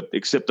 But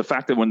except the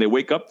fact that when they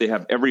wake up, they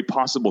have every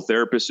possible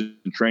therapist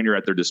and trainer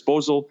at their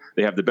disposal.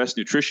 They have the best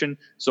nutrition.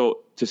 So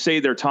to say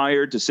they're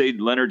tired, to say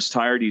Leonard's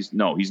tired, he's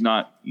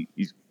not.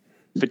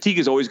 Fatigue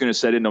is always going to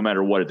set in no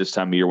matter what at this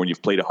time of year when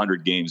you've played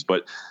 100 games.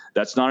 But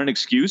that's not an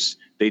excuse.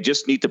 They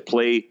just need to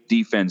play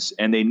defense,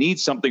 and they need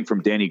something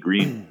from Danny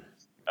Green.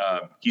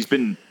 He's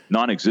been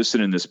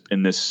non-existent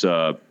in this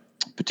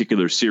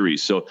particular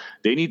series. So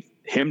they need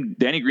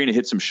Danny Green, to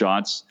hit some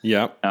shots.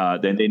 Yeah.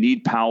 Then they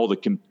need Powell to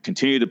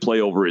continue to play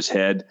over his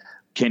head.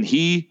 Can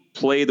he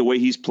play the way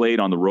he's played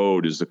on the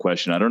road is the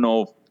question. I don't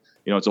know.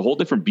 It's a whole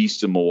different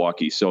beast in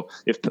Milwaukee. So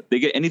if they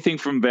get anything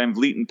from Van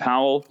Vliet and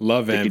Powell,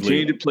 love Van Vliet.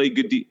 Continue to play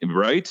good,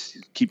 right?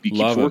 He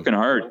keeps working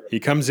hard. He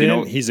comes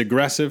in, he's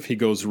aggressive. He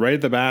goes right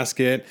at the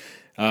basket.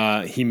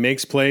 He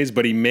makes plays,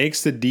 but he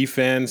makes the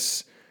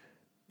defense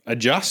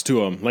adjust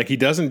to him. Like he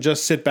doesn't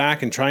just sit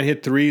back and try and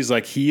hit threes.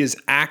 Like he is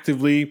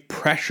actively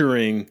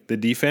pressuring the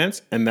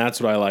defense, and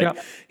that's what I like.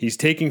 Yeah. He's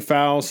taking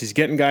fouls. He's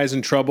getting guys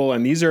in trouble,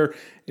 and these are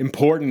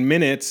important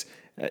minutes.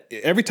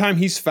 every time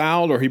he's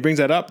fouled or he brings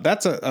that up,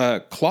 that's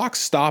a clock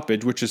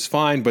stoppage, which is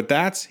fine, but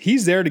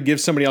he's there to give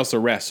somebody else a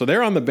rest. So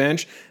they're on the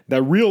bench.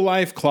 The real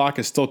life clock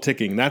is still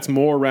ticking. That's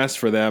more rest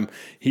for them.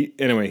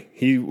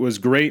 He was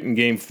great in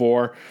Game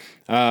 4.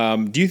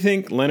 Do you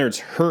think Leonard's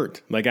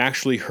hurt, like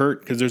actually hurt?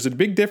 Because there's a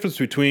big difference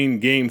between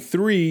Game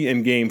 3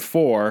 and Game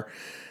 4.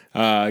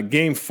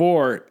 Game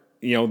 4,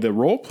 the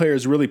role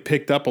players really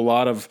picked up a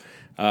lot of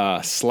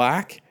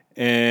slack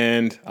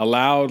and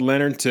allowed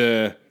Leonard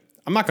to,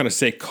 I'm not going to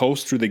say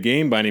coast through the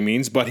game by any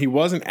means, but he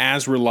wasn't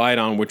as relied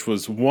on, which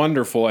was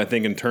wonderful, I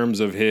think, in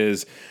terms of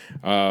his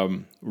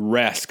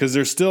rest. Because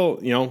there's still,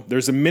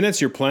 there's the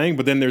minutes you're playing,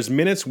 but then there's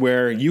minutes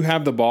where you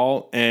have the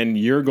ball and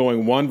you're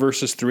going 1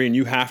 versus 3 and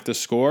you have to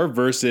score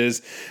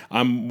versus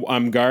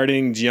I'm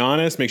guarding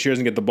Giannis, make sure he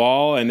doesn't get the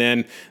ball, and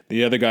then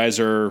the other guys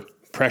are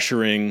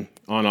pressuring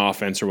on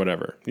offense or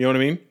whatever. You know what I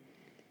mean?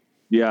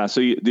 Yeah. So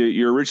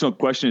your original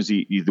question is,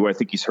 do I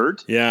think he's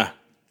hurt? Yeah.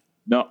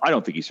 No, I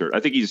don't think he's hurt. I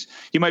think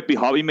he might be.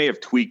 He may have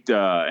tweaked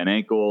an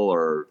ankle,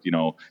 or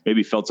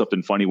maybe felt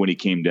something funny when he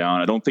came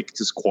down. I don't think it's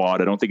his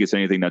quad. I don't think it's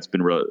anything that's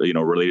been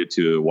related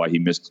to why he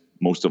missed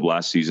most of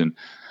last season.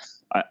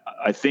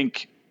 I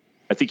think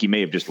he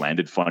may have just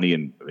landed funny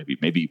and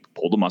maybe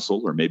pulled a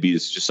muscle, or maybe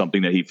it's just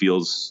something that he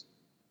feels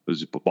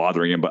was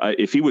bothering him. But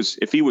if he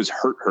was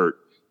hurt,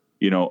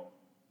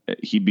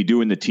 he'd be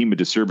doing the team a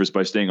disservice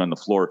by staying on the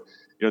floor.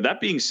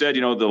 That being said,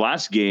 the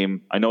last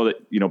game, I know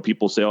that,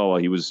 people say, oh, well,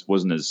 he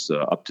wasn't as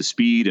up to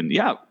speed. And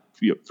yeah,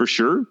 for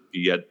sure.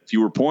 He had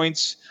fewer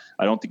points.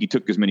 I don't think he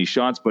took as many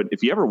shots. But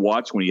if you ever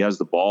watch when he has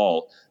the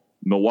ball,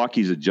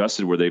 Milwaukee's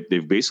adjusted where they're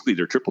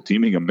triple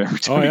teaming him every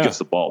time he gets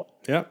the ball.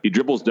 Yeah. He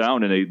dribbles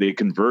down and they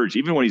converge.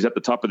 Even when he's at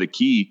the top of the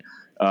key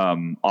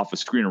off a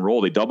screen and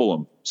roll, they double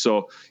him.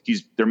 So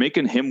they're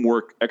making him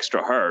work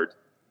extra hard.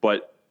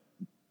 But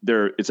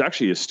it's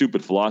actually a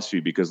stupid philosophy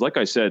because, like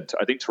I said,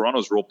 I think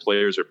Toronto's role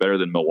players are better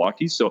than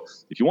Milwaukee's. So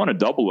if you want to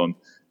double them,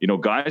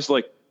 guys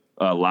like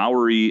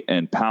Lowry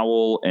and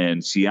Powell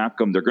and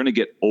Siakam, they're going to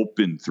get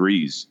open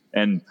threes.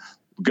 And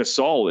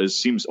Gasol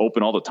seems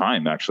open all the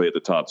time, actually, at the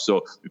top.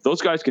 So if those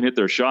guys can hit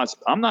their shots,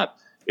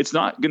 it's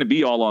not going to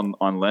be all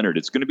on Leonard.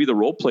 It's going to be the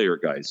role player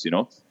guys,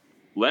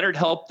 Leonard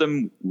helped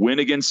them win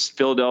against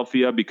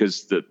Philadelphia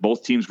because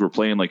both teams were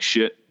playing like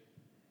shit.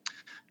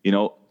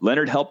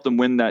 Leonard helped them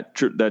win that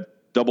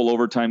double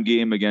overtime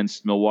game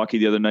against Milwaukee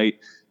the other night.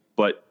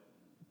 But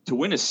to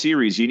win a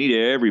series, you need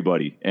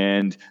everybody.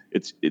 And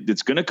it's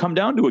going to come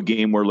down to a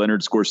game where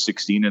Leonard scores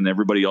 16 and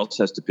everybody else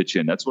has to pitch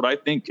in. That's what I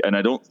think. And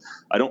I don't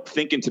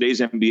think in today's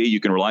NBA you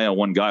can rely on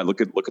one guy.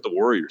 Look at the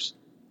Warriors.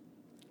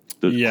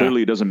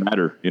 Clearly it doesn't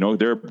matter.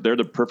 They're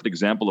the perfect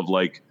example of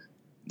like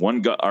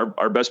one guy,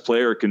 our best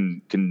player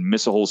can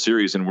miss a whole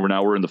series and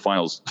we're in the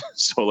finals.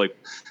 So like,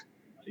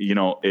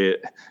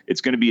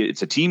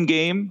 it's a team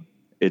game.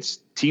 It's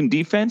team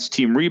defense,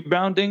 team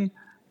rebounding.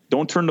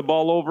 Don't turn the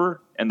ball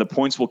over, and the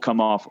points will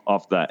come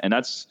off that. And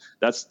that's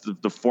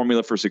the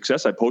formula for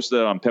success. I posted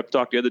that on Pep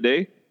Talk the other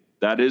day.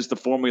 That is the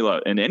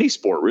formula in any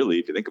sport, really,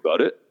 if you think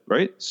about it,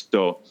 right?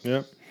 So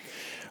yeah.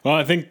 Well,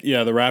 I think the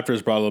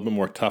Raptors brought a little bit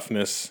more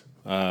toughness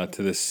to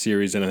this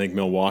series than I think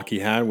Milwaukee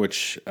had,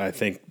 which I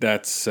think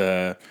that's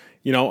I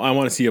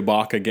want to see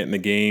Ibaka get in the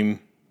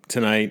game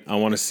tonight. I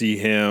want to see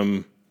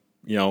him,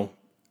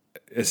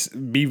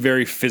 be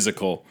very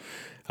physical.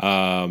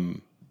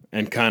 And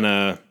kind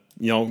of,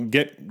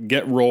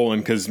 get rolling.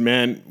 Because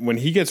man, when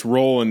he gets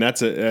rolling,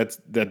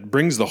 that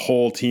brings the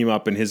whole team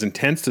up. And his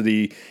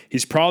intensity,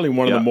 he's probably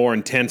one of the more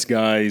intense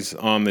guys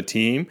on the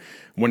team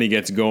when he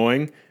gets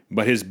going.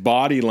 But his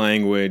body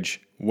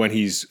language when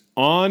he's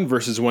on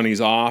versus when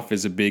he's off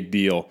is a big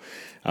deal.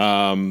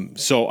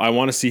 So I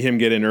want to see him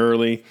get in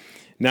early.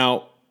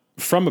 Now,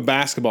 from a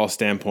basketball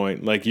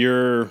standpoint, like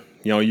you've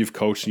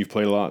coached and you've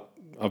played a lot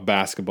of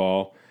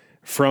basketball.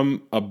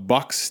 From a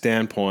Bucks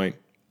standpoint,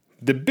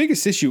 the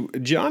biggest issue,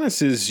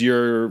 Giannis is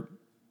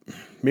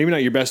maybe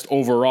not your best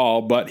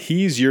overall, but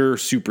he's your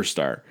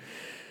superstar.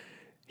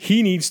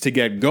 He needs to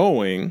get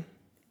going.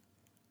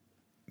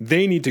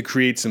 They need to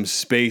create some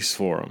space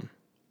for him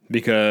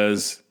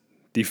because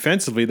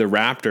defensively, the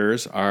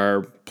Raptors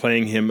are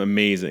playing him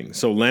amazing.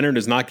 So Leonard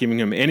is not giving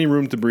him any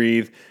room to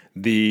breathe.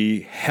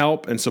 The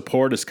help and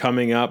support is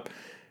coming up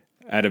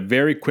at a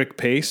very quick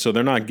pace, so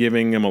they're not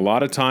giving him a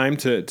lot of time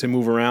to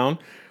move around.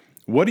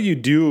 What do you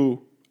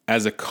do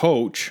as a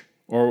coach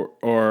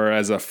or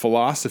as a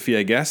philosophy,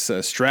 I guess,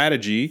 a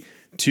strategy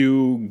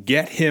to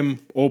get him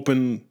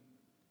open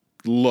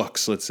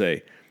looks, let's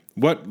say?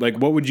 What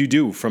would you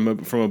do from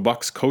a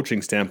Bucks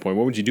coaching standpoint?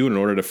 What would you do in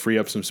order to free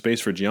up some space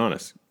for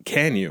Giannis?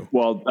 Can you?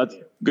 Well, that's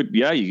good.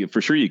 Yeah,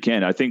 for sure you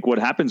can. I think what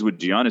happens with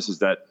Giannis is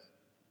that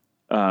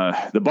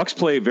the Bucks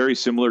play very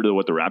similar to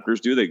what the Raptors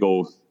do.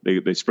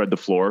 They spread the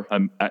floor.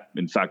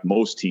 In fact,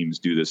 most teams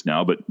do this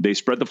now, but they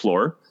spread the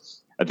floor.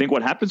 I think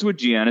what happens with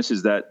Giannis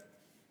is that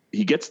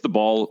he gets the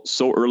ball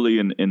so early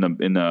in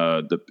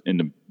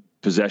the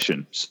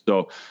possession.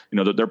 So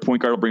their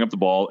point guard will bring up the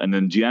ball, and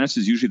then Giannis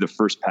is usually the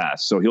first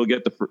pass. So he'll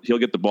get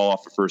the ball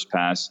off the first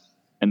pass,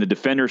 and the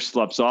defender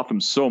sloughs off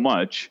him so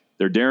much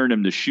they're daring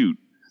him to shoot,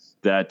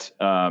 that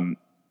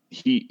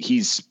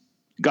he's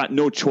got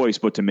no choice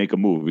but to make a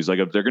move. He's like,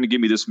 if they're going to give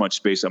me this much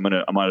space, I'm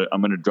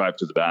gonna drive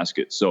to the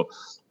basket. So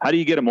how do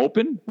you get him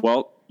open?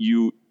 Well,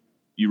 you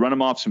run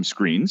him off some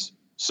screens.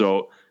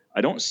 So I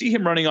don't see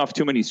him running off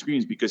too many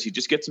screens because he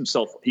gets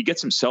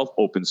himself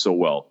open so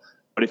well.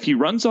 But if he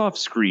runs off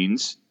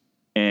screens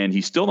and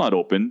he's still not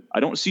open, I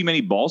don't see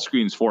many ball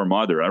screens for him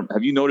either.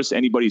 Have you noticed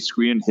anybody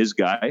screening his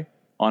guy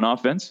on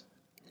offense?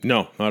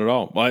 No, not at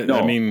all.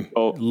 I mean,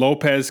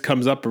 Lopez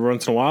comes up every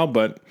once in a while,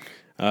 but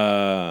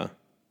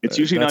it's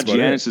usually not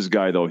Giannis's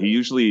guy though.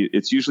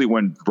 It's usually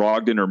when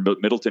Brogdon or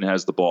Middleton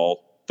has the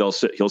ball,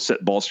 he'll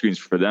set ball screens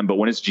for them. But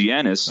when it's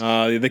Giannis,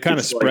 they kind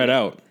of spread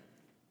out.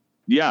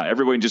 Yeah,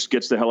 everyone just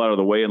gets the hell out of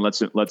the way and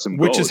lets him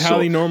go. Which is how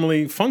he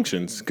normally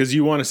functions, because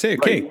you want to say,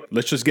 okay,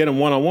 let's just get him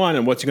one-on-one,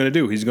 and what's he going to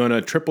do? He's going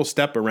to triple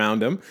step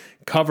around him,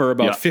 cover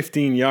about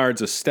 15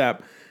 yards a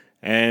step,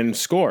 and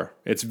score.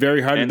 It's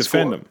very hard to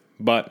defend him.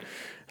 But,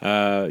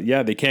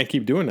 they can't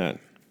keep doing that.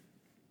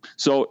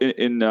 So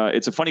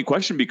it's a funny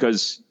question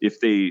because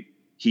he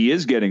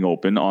is getting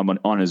open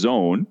on his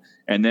own,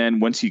 and then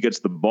once he gets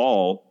the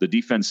ball, the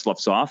defense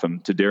sloughs off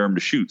him to dare him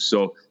to shoot.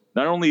 So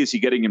not only is he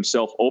getting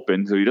himself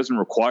open, so he doesn't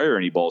require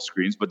any ball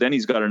screens, but then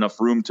he's got enough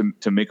room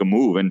to make a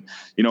move. And,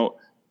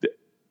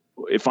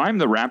 if I'm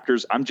the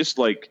Raptors, I'm just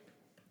like,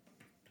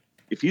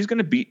 if he's going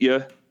to beat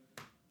you,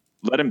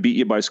 let him beat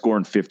you by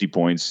scoring 50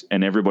 points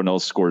and everyone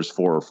else scores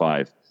 4 or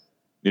 5,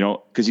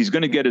 because he's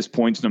going to get his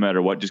points no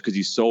matter what, just because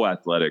he's so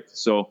athletic.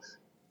 So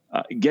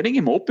getting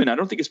him open, I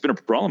don't think it's been a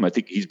problem. I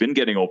think he's been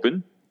getting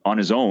open on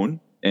his own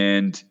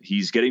and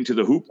he's getting to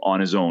the hoop on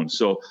his own.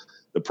 So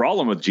the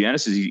problem with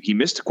Giannis is he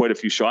missed quite a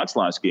few shots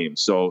last game.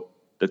 So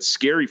that's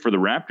scary for the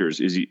Raptors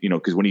is,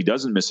 because when he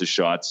doesn't miss his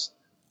shots,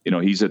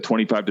 he's a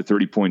 25 to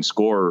 30 point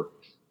scorer.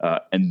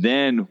 And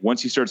then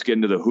once he starts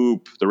getting to the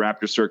hoop, the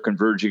Raptors start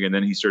converging and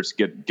then he starts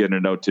getting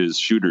it out to his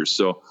shooters.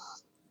 So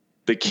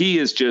the key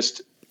is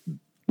just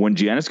when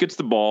Giannis gets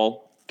the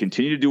ball,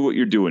 continue to do what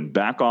you're doing.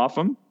 Back off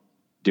him,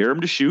 dare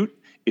him to shoot.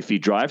 If he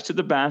drives to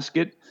the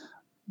basket,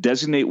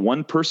 designate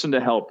one person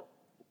to help.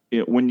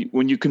 When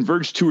you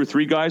converge 2 or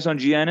 3 guys on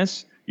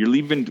Giannis, you're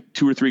leaving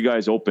 2 or 3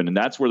 guys open, and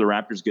that's where the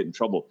Raptors get in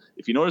trouble.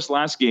 If you notice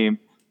last game,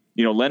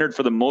 Leonard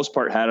for the most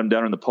part had him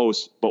down in the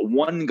post, but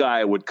one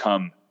guy would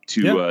come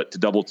to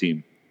double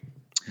team.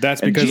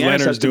 That's because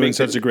Leonard's doing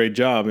such a great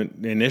job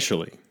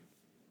initially.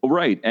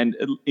 Right, and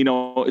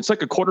it's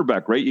like a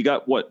quarterback, right? You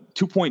got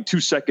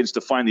 2.2 seconds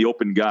to find the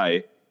open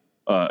guy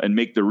and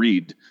make the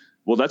read.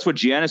 Well, that's what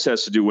Giannis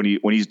has to do when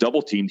he's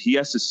double teamed. He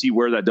has to see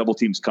where that double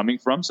team's coming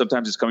from.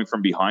 Sometimes it's coming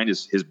from behind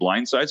his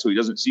blind side, so he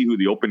doesn't see who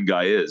the open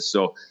guy is.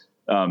 So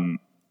the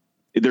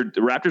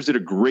Raptors did a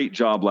great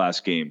job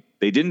last game.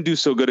 They didn't do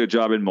so good a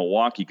job in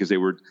Milwaukee because they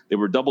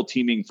were double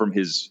teaming from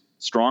his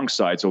strong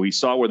side. So he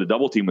saw where the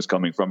double team was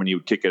coming from and he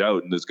would kick it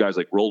out. And those guys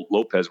like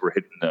Lopez were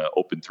hitting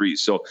open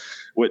threes. So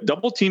what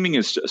double teaming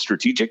is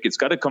strategic. It's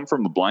got to come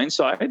from the blind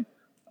side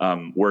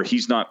where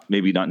he's not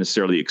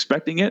necessarily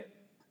expecting it.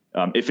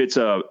 If it's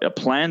a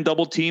planned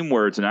double team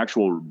where it's an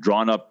actual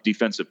drawn up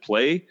defensive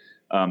play,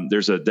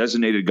 there's a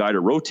designated guy to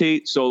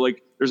rotate. So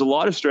there's a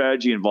lot of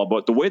strategy involved,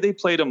 but the way they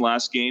played him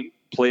last game,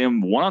 play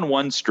him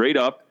one-on-one straight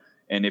up.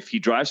 And if he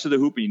drives to the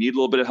hoop and you need a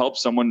little bit of help,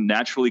 someone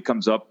naturally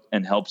comes up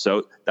and helps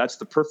out. That's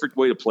the perfect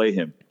way to play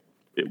him.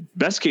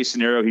 Best case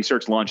scenario, he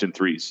starts launching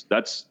threes.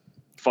 That's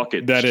fuck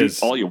it. That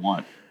is all you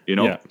want,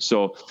 Yeah.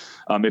 So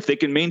if they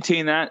can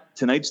maintain that,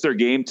 tonight's their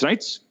game.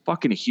 Tonight's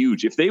fucking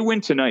huge. If they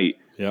win tonight,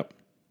 yep.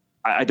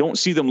 I don't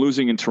see them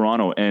losing in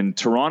Toronto. And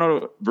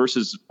Toronto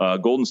versus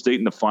Golden State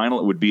in the final,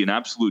 it would be an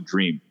absolute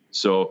dream.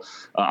 So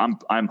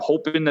I'm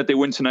hoping that they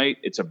win tonight.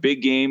 It's a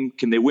big game.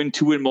 Can they win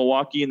 2 in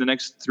Milwaukee in the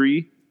next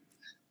 3?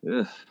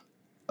 I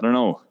don't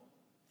know.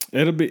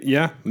 It'll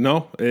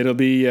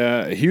be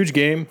a huge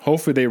game.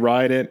 Hopefully they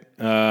ride it.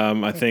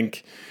 I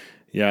think,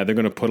 they're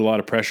going to put a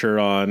lot of pressure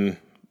on,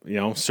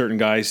 certain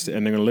guys,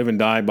 and they're going to live and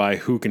die by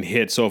who can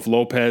hit. So if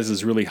Lopez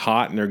is really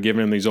hot and they're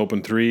giving him these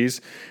open threes,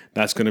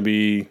 that's going to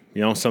be,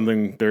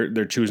 something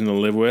they're choosing to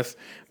live with.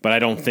 But I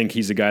don't think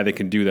he's a guy that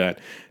can do that.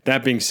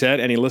 That being said,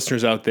 any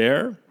listeners out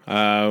there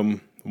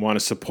want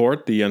to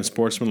support the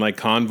Unsportsmanlike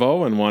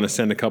Convo and want to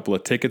send a couple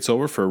of tickets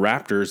over for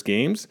Raptors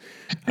games,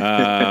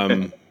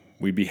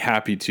 we'd be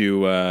happy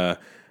to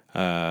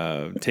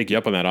take you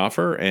up on that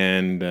offer,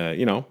 and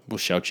we'll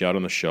shout you out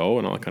on the show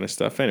and all that kind of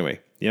stuff. Anyway,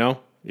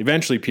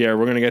 eventually, Pierre,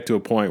 we're going to get to a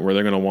point where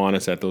they're going to want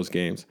us at those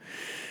games.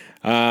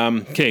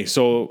 Okay,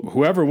 so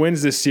whoever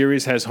wins this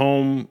series has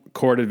home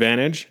court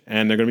advantage,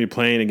 and they're going to be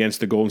playing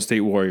against the Golden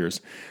State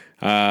Warriors.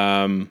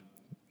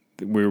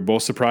 We were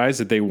both surprised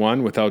that they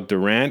won without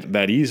Durant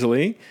that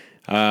easily.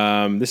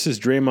 This is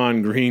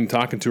Draymond Green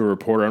talking to a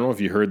reporter. I don't know if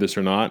you heard this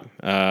or not.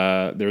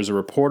 There's a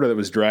reporter that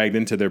was dragged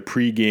into their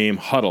pregame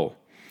huddle,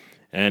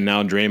 and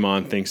now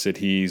Draymond thinks that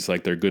he's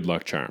like their good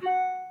luck charm.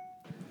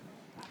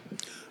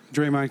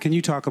 Draymond, can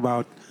you talk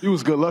about... It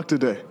was good luck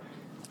today.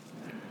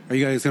 Are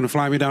you guys going to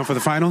fly me down for the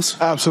finals?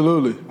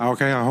 Absolutely.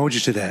 Okay, I'll hold you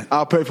to that.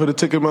 I'll pay for the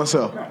ticket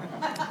myself.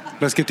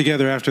 let's get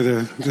together after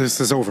this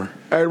is over.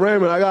 Hey,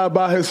 Raymond, I got to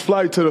buy his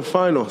flight to the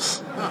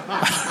finals.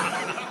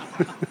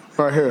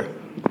 Right here.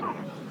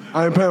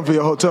 I ain't paying for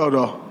your hotel,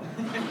 though.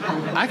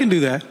 I can do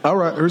that. All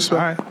right,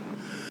 respect.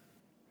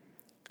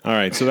 All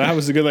right, so that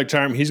was a good luck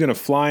charm. He's going to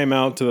fly him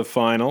out to the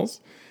finals.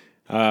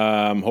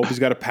 Hope he's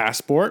got a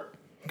passport,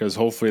 because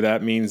hopefully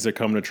that means they're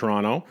coming to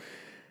Toronto.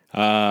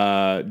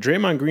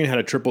 Draymond Green had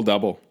a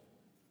triple-double.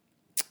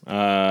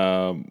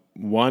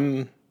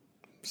 1,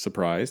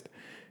 surprised.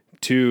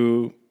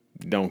 2,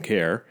 don't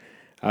care.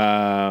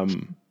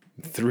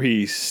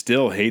 3,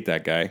 still hate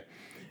that guy.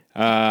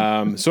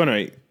 So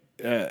anyway,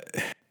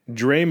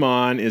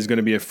 Draymond is going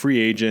to be a free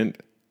agent,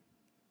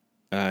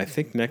 I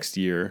think next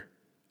year.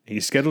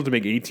 He's scheduled to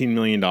make $18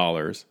 million,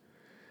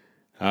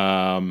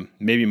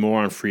 maybe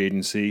more on free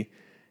agency.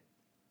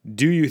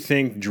 Do you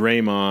think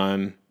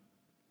Draymond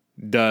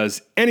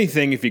does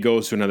anything if he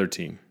goes to another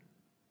team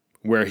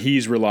where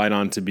he's relied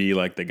on to be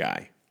like the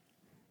guy?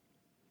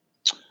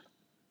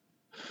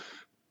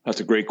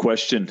 That's a great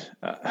question.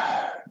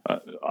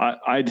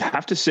 I'd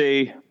have to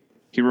say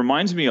he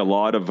reminds me a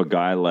lot of a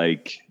guy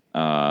like,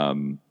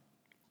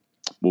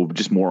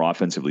 just more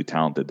offensively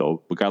talented,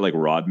 though. A guy like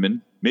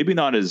Rodman. Maybe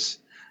not as...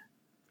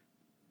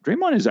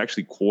 Draymond is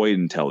actually quite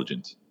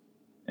intelligent.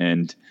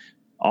 And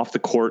off the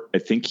court, I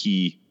think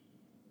he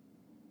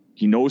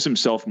knows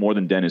himself more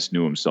than Dennis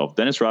knew himself.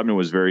 Dennis Rodman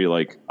was very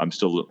like, I'm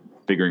still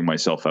figuring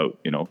myself out,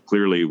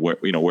 clearly,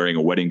 wearing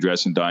a wedding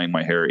dress and dyeing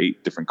my hair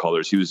 8 different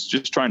colors. He was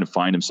just trying to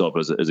find himself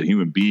as a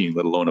human being,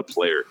 let alone a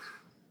player.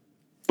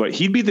 But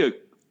he'd be the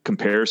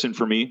comparison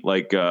for me.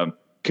 Like,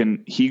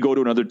 can he go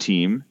to another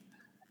team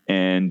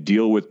and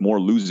deal with more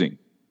losing?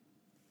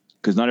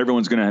 Because not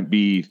everyone's going to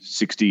be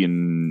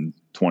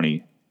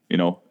 60-20,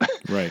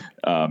 Right.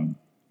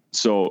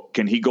 So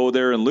can he go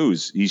there and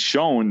lose? He's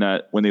shown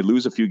that when they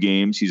lose a few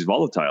games, he's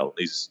volatile.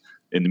 He's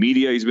in the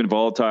media. He's been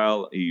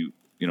volatile. He,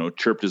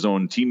 chirped his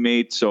own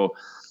teammate. So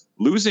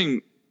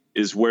losing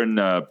is when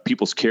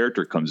people's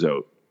character comes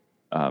out.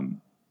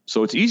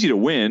 So it's easy to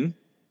win.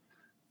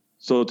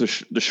 So the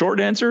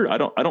short answer, I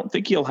don't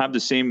think he'll have the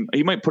same.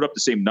 He might put up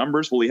the same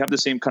numbers. Will he have the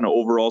same kind of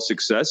overall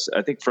success?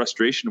 I think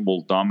frustration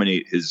will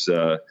dominate his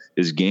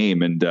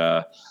game, and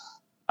I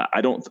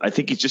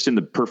think he's just in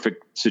the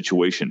perfect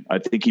situation. I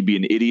think he'd be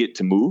an idiot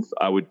to move.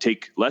 I would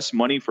take less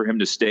money for him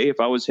to stay if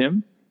I was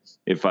him.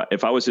 If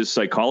I was his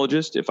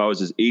psychologist, if I was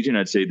his agent,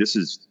 I'd say this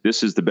is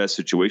the best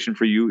situation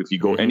for you. If you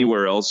go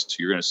anywhere else,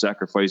 you're going to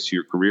sacrifice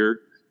your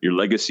career, your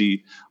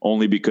legacy,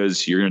 only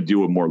because you're going to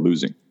deal with more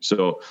losing.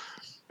 So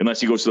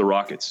unless he goes to the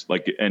Rockets,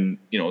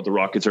 the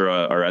Rockets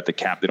are at the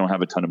cap. They don't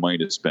have a ton of money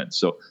to spend.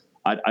 So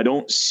I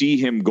don't see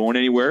him going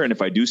anywhere. And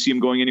if I do see him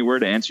going anywhere,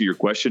 to answer your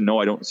question, no,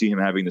 I don't see him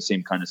having the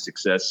same kind of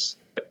success.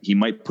 He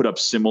might put up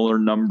similar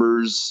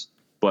numbers,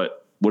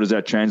 but what does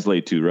that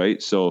translate to,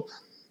 right? So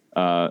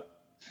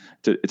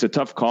it's a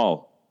tough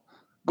call.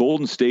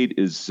 Golden State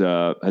has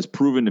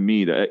proven to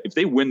me that if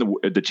they win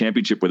the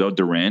championship without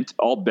Durant,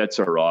 all bets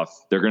are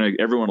off.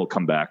 Everyone will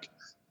come back.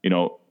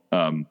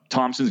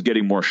 Thompson's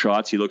getting more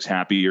shots. He looks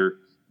happier.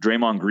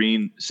 Draymond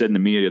Green said in the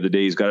media the other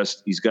day, he's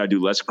got to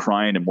do less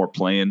crying and more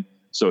playing.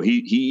 So he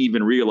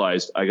even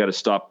realized, I got to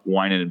stop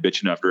whining and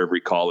bitching after every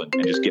call and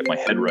just get my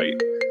head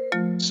right.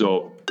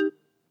 So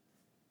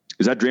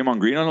is that Draymond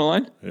Green on the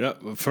line? Yeah,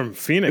 from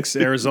Phoenix,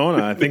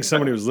 Arizona. I think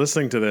somebody was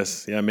listening to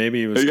this. Yeah,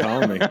 maybe he was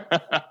calling me.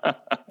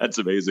 That's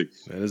amazing.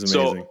 That is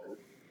amazing. So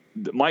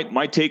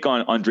my take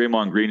on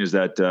Draymond Green is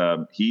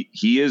that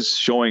he is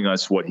showing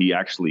us what he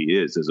actually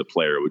is as a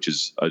player, which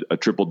is a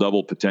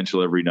triple-double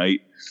potential every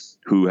night,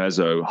 who has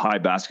a high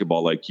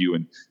basketball IQ.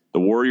 And the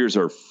Warriors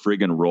are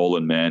friggin'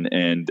 rolling, man.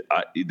 And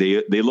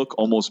they look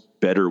almost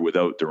better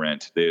without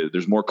Durant.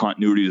 There's more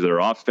continuity to their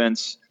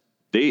offense.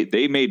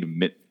 They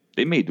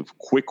made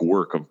quick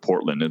work of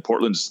Portland, and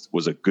Portland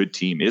is a good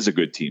team.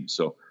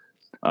 So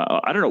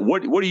I don't know.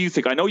 What do you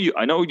think? I know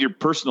your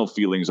personal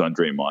feelings on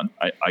Draymond.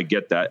 I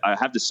get that. I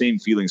have the same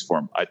feelings for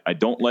him. I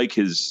don't like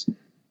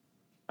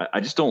I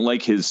just don't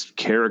like his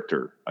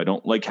character. I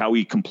don't like how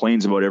he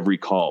complains about every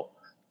call.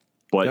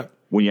 But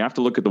when you have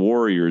to look at the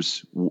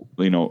Warriors,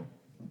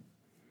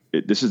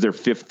 this is their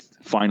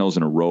 5th finals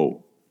in a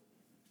row.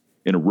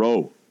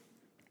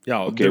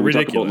 Yeah. Okay. We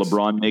talked about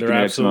LeBron making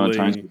X amount of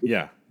times.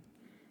 Yeah.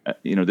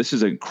 This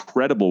is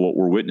incredible what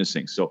we're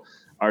witnessing. So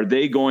are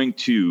they going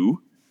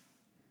to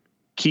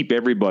keep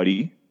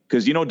everybody?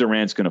 Because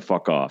Durant's going to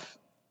fuck off.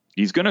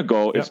 He's going to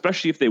go,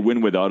 especially if they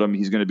win without him.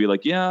 He's going to be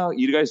like, yeah,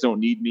 you guys don't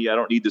need me. I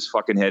don't need this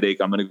fucking headache.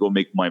 I'm going to go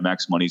make my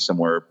max money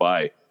somewhere.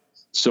 Bye.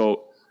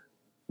 So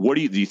what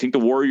do you think the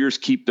Warriors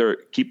keep their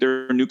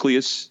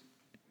nucleus?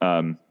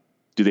 Do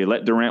they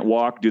let Durant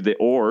walk? Do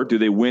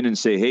they win and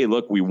say, hey,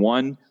 look, we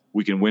won.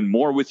 We can win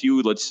more with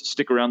you. Let's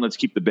stick around. Let's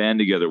keep the band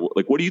together.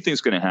 Like, what do you think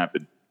is going to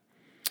happen?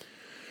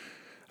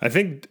 I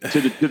think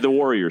to the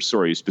Warriors,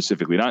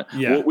 specifically.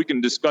 Well, we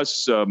can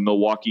discuss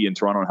Milwaukee and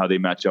Toronto and how they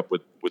match up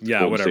with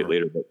Golden State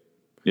later. But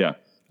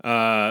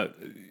I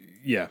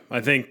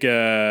think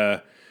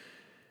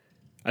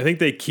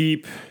they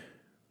keep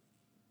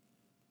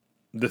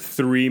the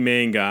three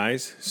main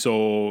guys,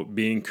 so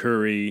being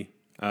Curry,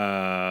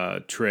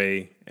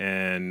 Trey,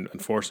 and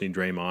unfortunately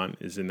Draymond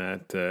is in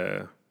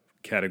that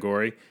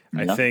category.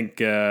 I think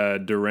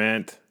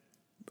Durant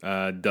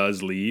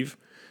does leave.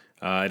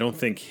 I don't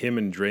think him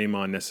and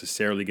Draymond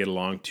necessarily get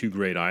along too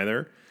great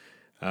either.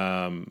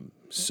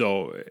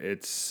 So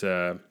it's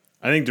I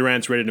think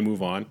Durant's ready to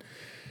move on.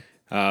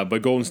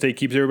 But Golden State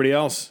keeps everybody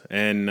else.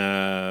 And,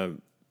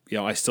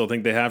 I still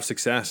think they have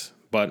success.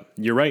 But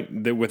you're right.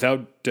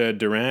 Without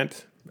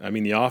Durant, I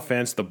mean, the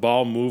offense, the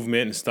ball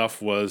movement and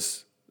stuff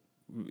was,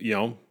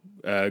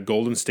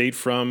 Golden State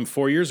from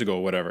 4 years ago,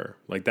 whatever.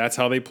 Like, that's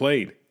how they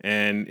played.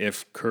 And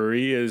if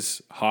Curry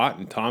is hot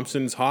and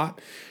Thompson's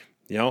hot,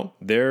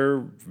 they're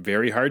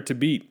very hard to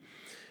beat.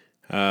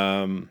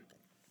 Anyway,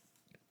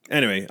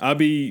 I'll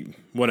be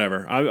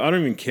whatever. I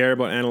don't even care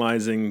about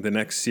analyzing the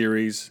next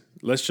series.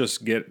 Let's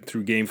just get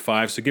through Game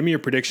 5. So give me your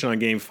prediction on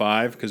Game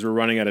 5 because we're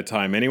running out of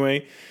time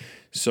anyway.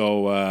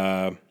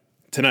 So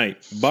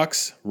tonight,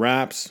 Bucks,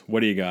 Raps, what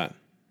do you got?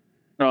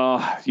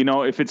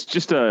 If it's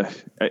just I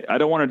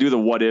don't want to do the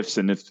what ifs,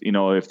 and if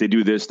they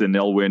do this, then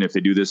they'll win. If they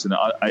do this, and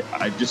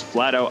I just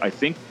flat out, I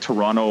think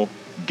Toronto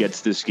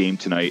gets this game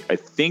tonight. I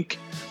think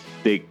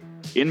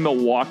in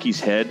Milwaukee's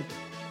head,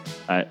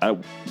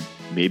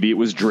 maybe it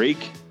was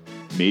Drake,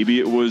 maybe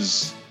it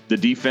was the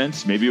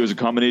defense, maybe it was a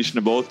combination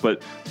of both,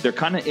 but they're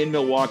kind of in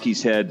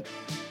Milwaukee's head.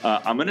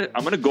 I'm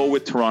gonna go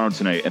with Toronto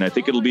tonight, and I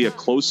think it'll be a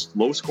close,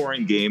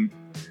 low-scoring game,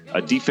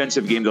 a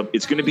defensive game.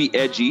 It's going to be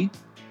edgy.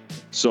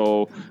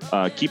 So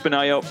keep an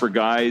eye out for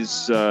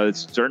guys. It's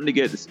starting to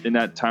get in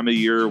that time of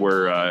year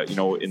where,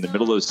 in the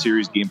middle of the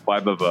series, Game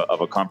 5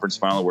 of a conference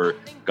final, where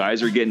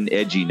guys are getting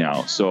edgy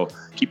now. So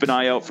keep an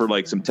eye out for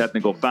like some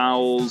technical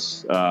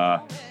fouls.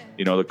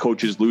 The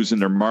coaches losing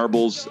their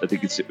marbles. I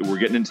think we're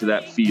getting into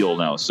that feel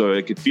now. So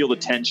I could feel the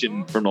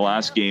tension from the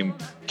last game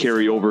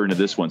carry over into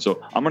this one.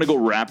 So I'm going to go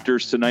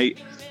Raptors tonight,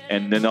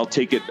 and then I'll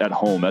take it at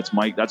home. That's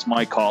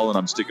my call, and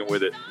I'm sticking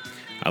with it.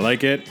 I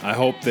like it. I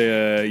hope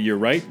you're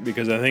right,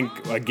 because I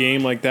think a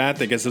game like that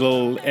gets a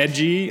little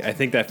edgy, I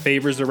think that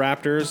favors the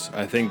Raptors.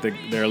 I think that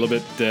they're a little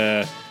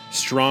bit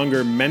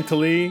stronger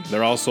mentally.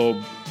 They're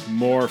also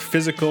more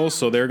physical,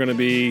 so they're going to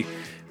be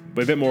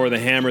a bit more of the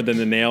hammer than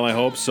the nail, I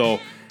hope. So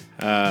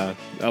a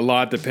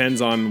lot depends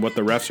on what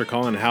the refs are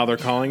calling and how they're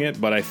calling it,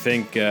 but I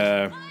think,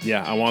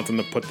 I want them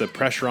to put the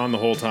pressure on the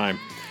whole time.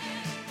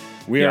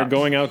 We are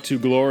going out to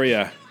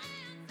Gloria,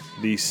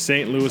 the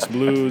St. Louis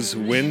Blues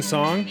win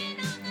song.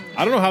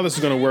 I don't know how this is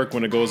going to work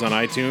when it goes on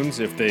iTunes.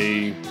 If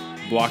they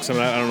block some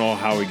of that, I don't know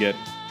how we get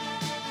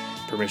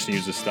permission to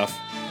use this stuff.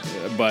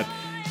 But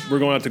we're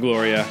going out to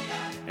Gloria.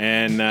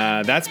 And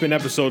that's been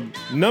episode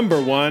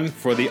number 1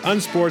 for the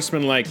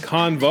Unsportsmanlike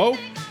Convo.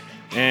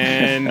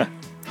 And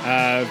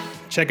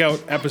check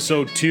out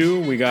episode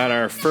 2. We got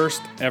our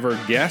first ever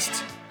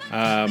guest,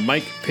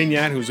 Mike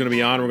Pignat, who's going to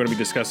be on. We're going to be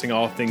discussing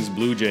all things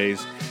Blue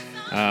Jays.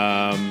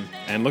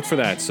 And look for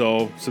that.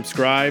 So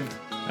subscribe,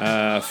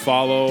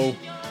 follow,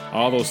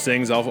 all those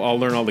things. I'll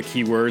learn all the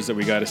key words that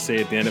we got to say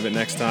at the end of it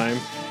next time.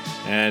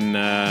 And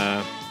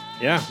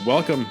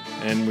welcome.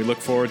 And we look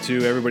forward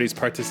to everybody's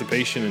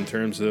participation in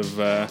terms of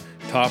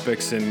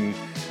topics and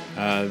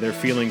their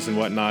feelings and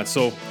whatnot.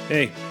 So,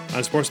 hey,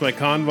 on Sportsmanlike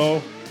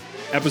Convo,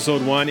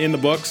 episode 1 in the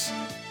books.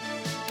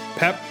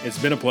 Pep, it's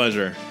been a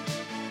pleasure.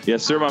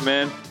 Yes, sir, my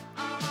man.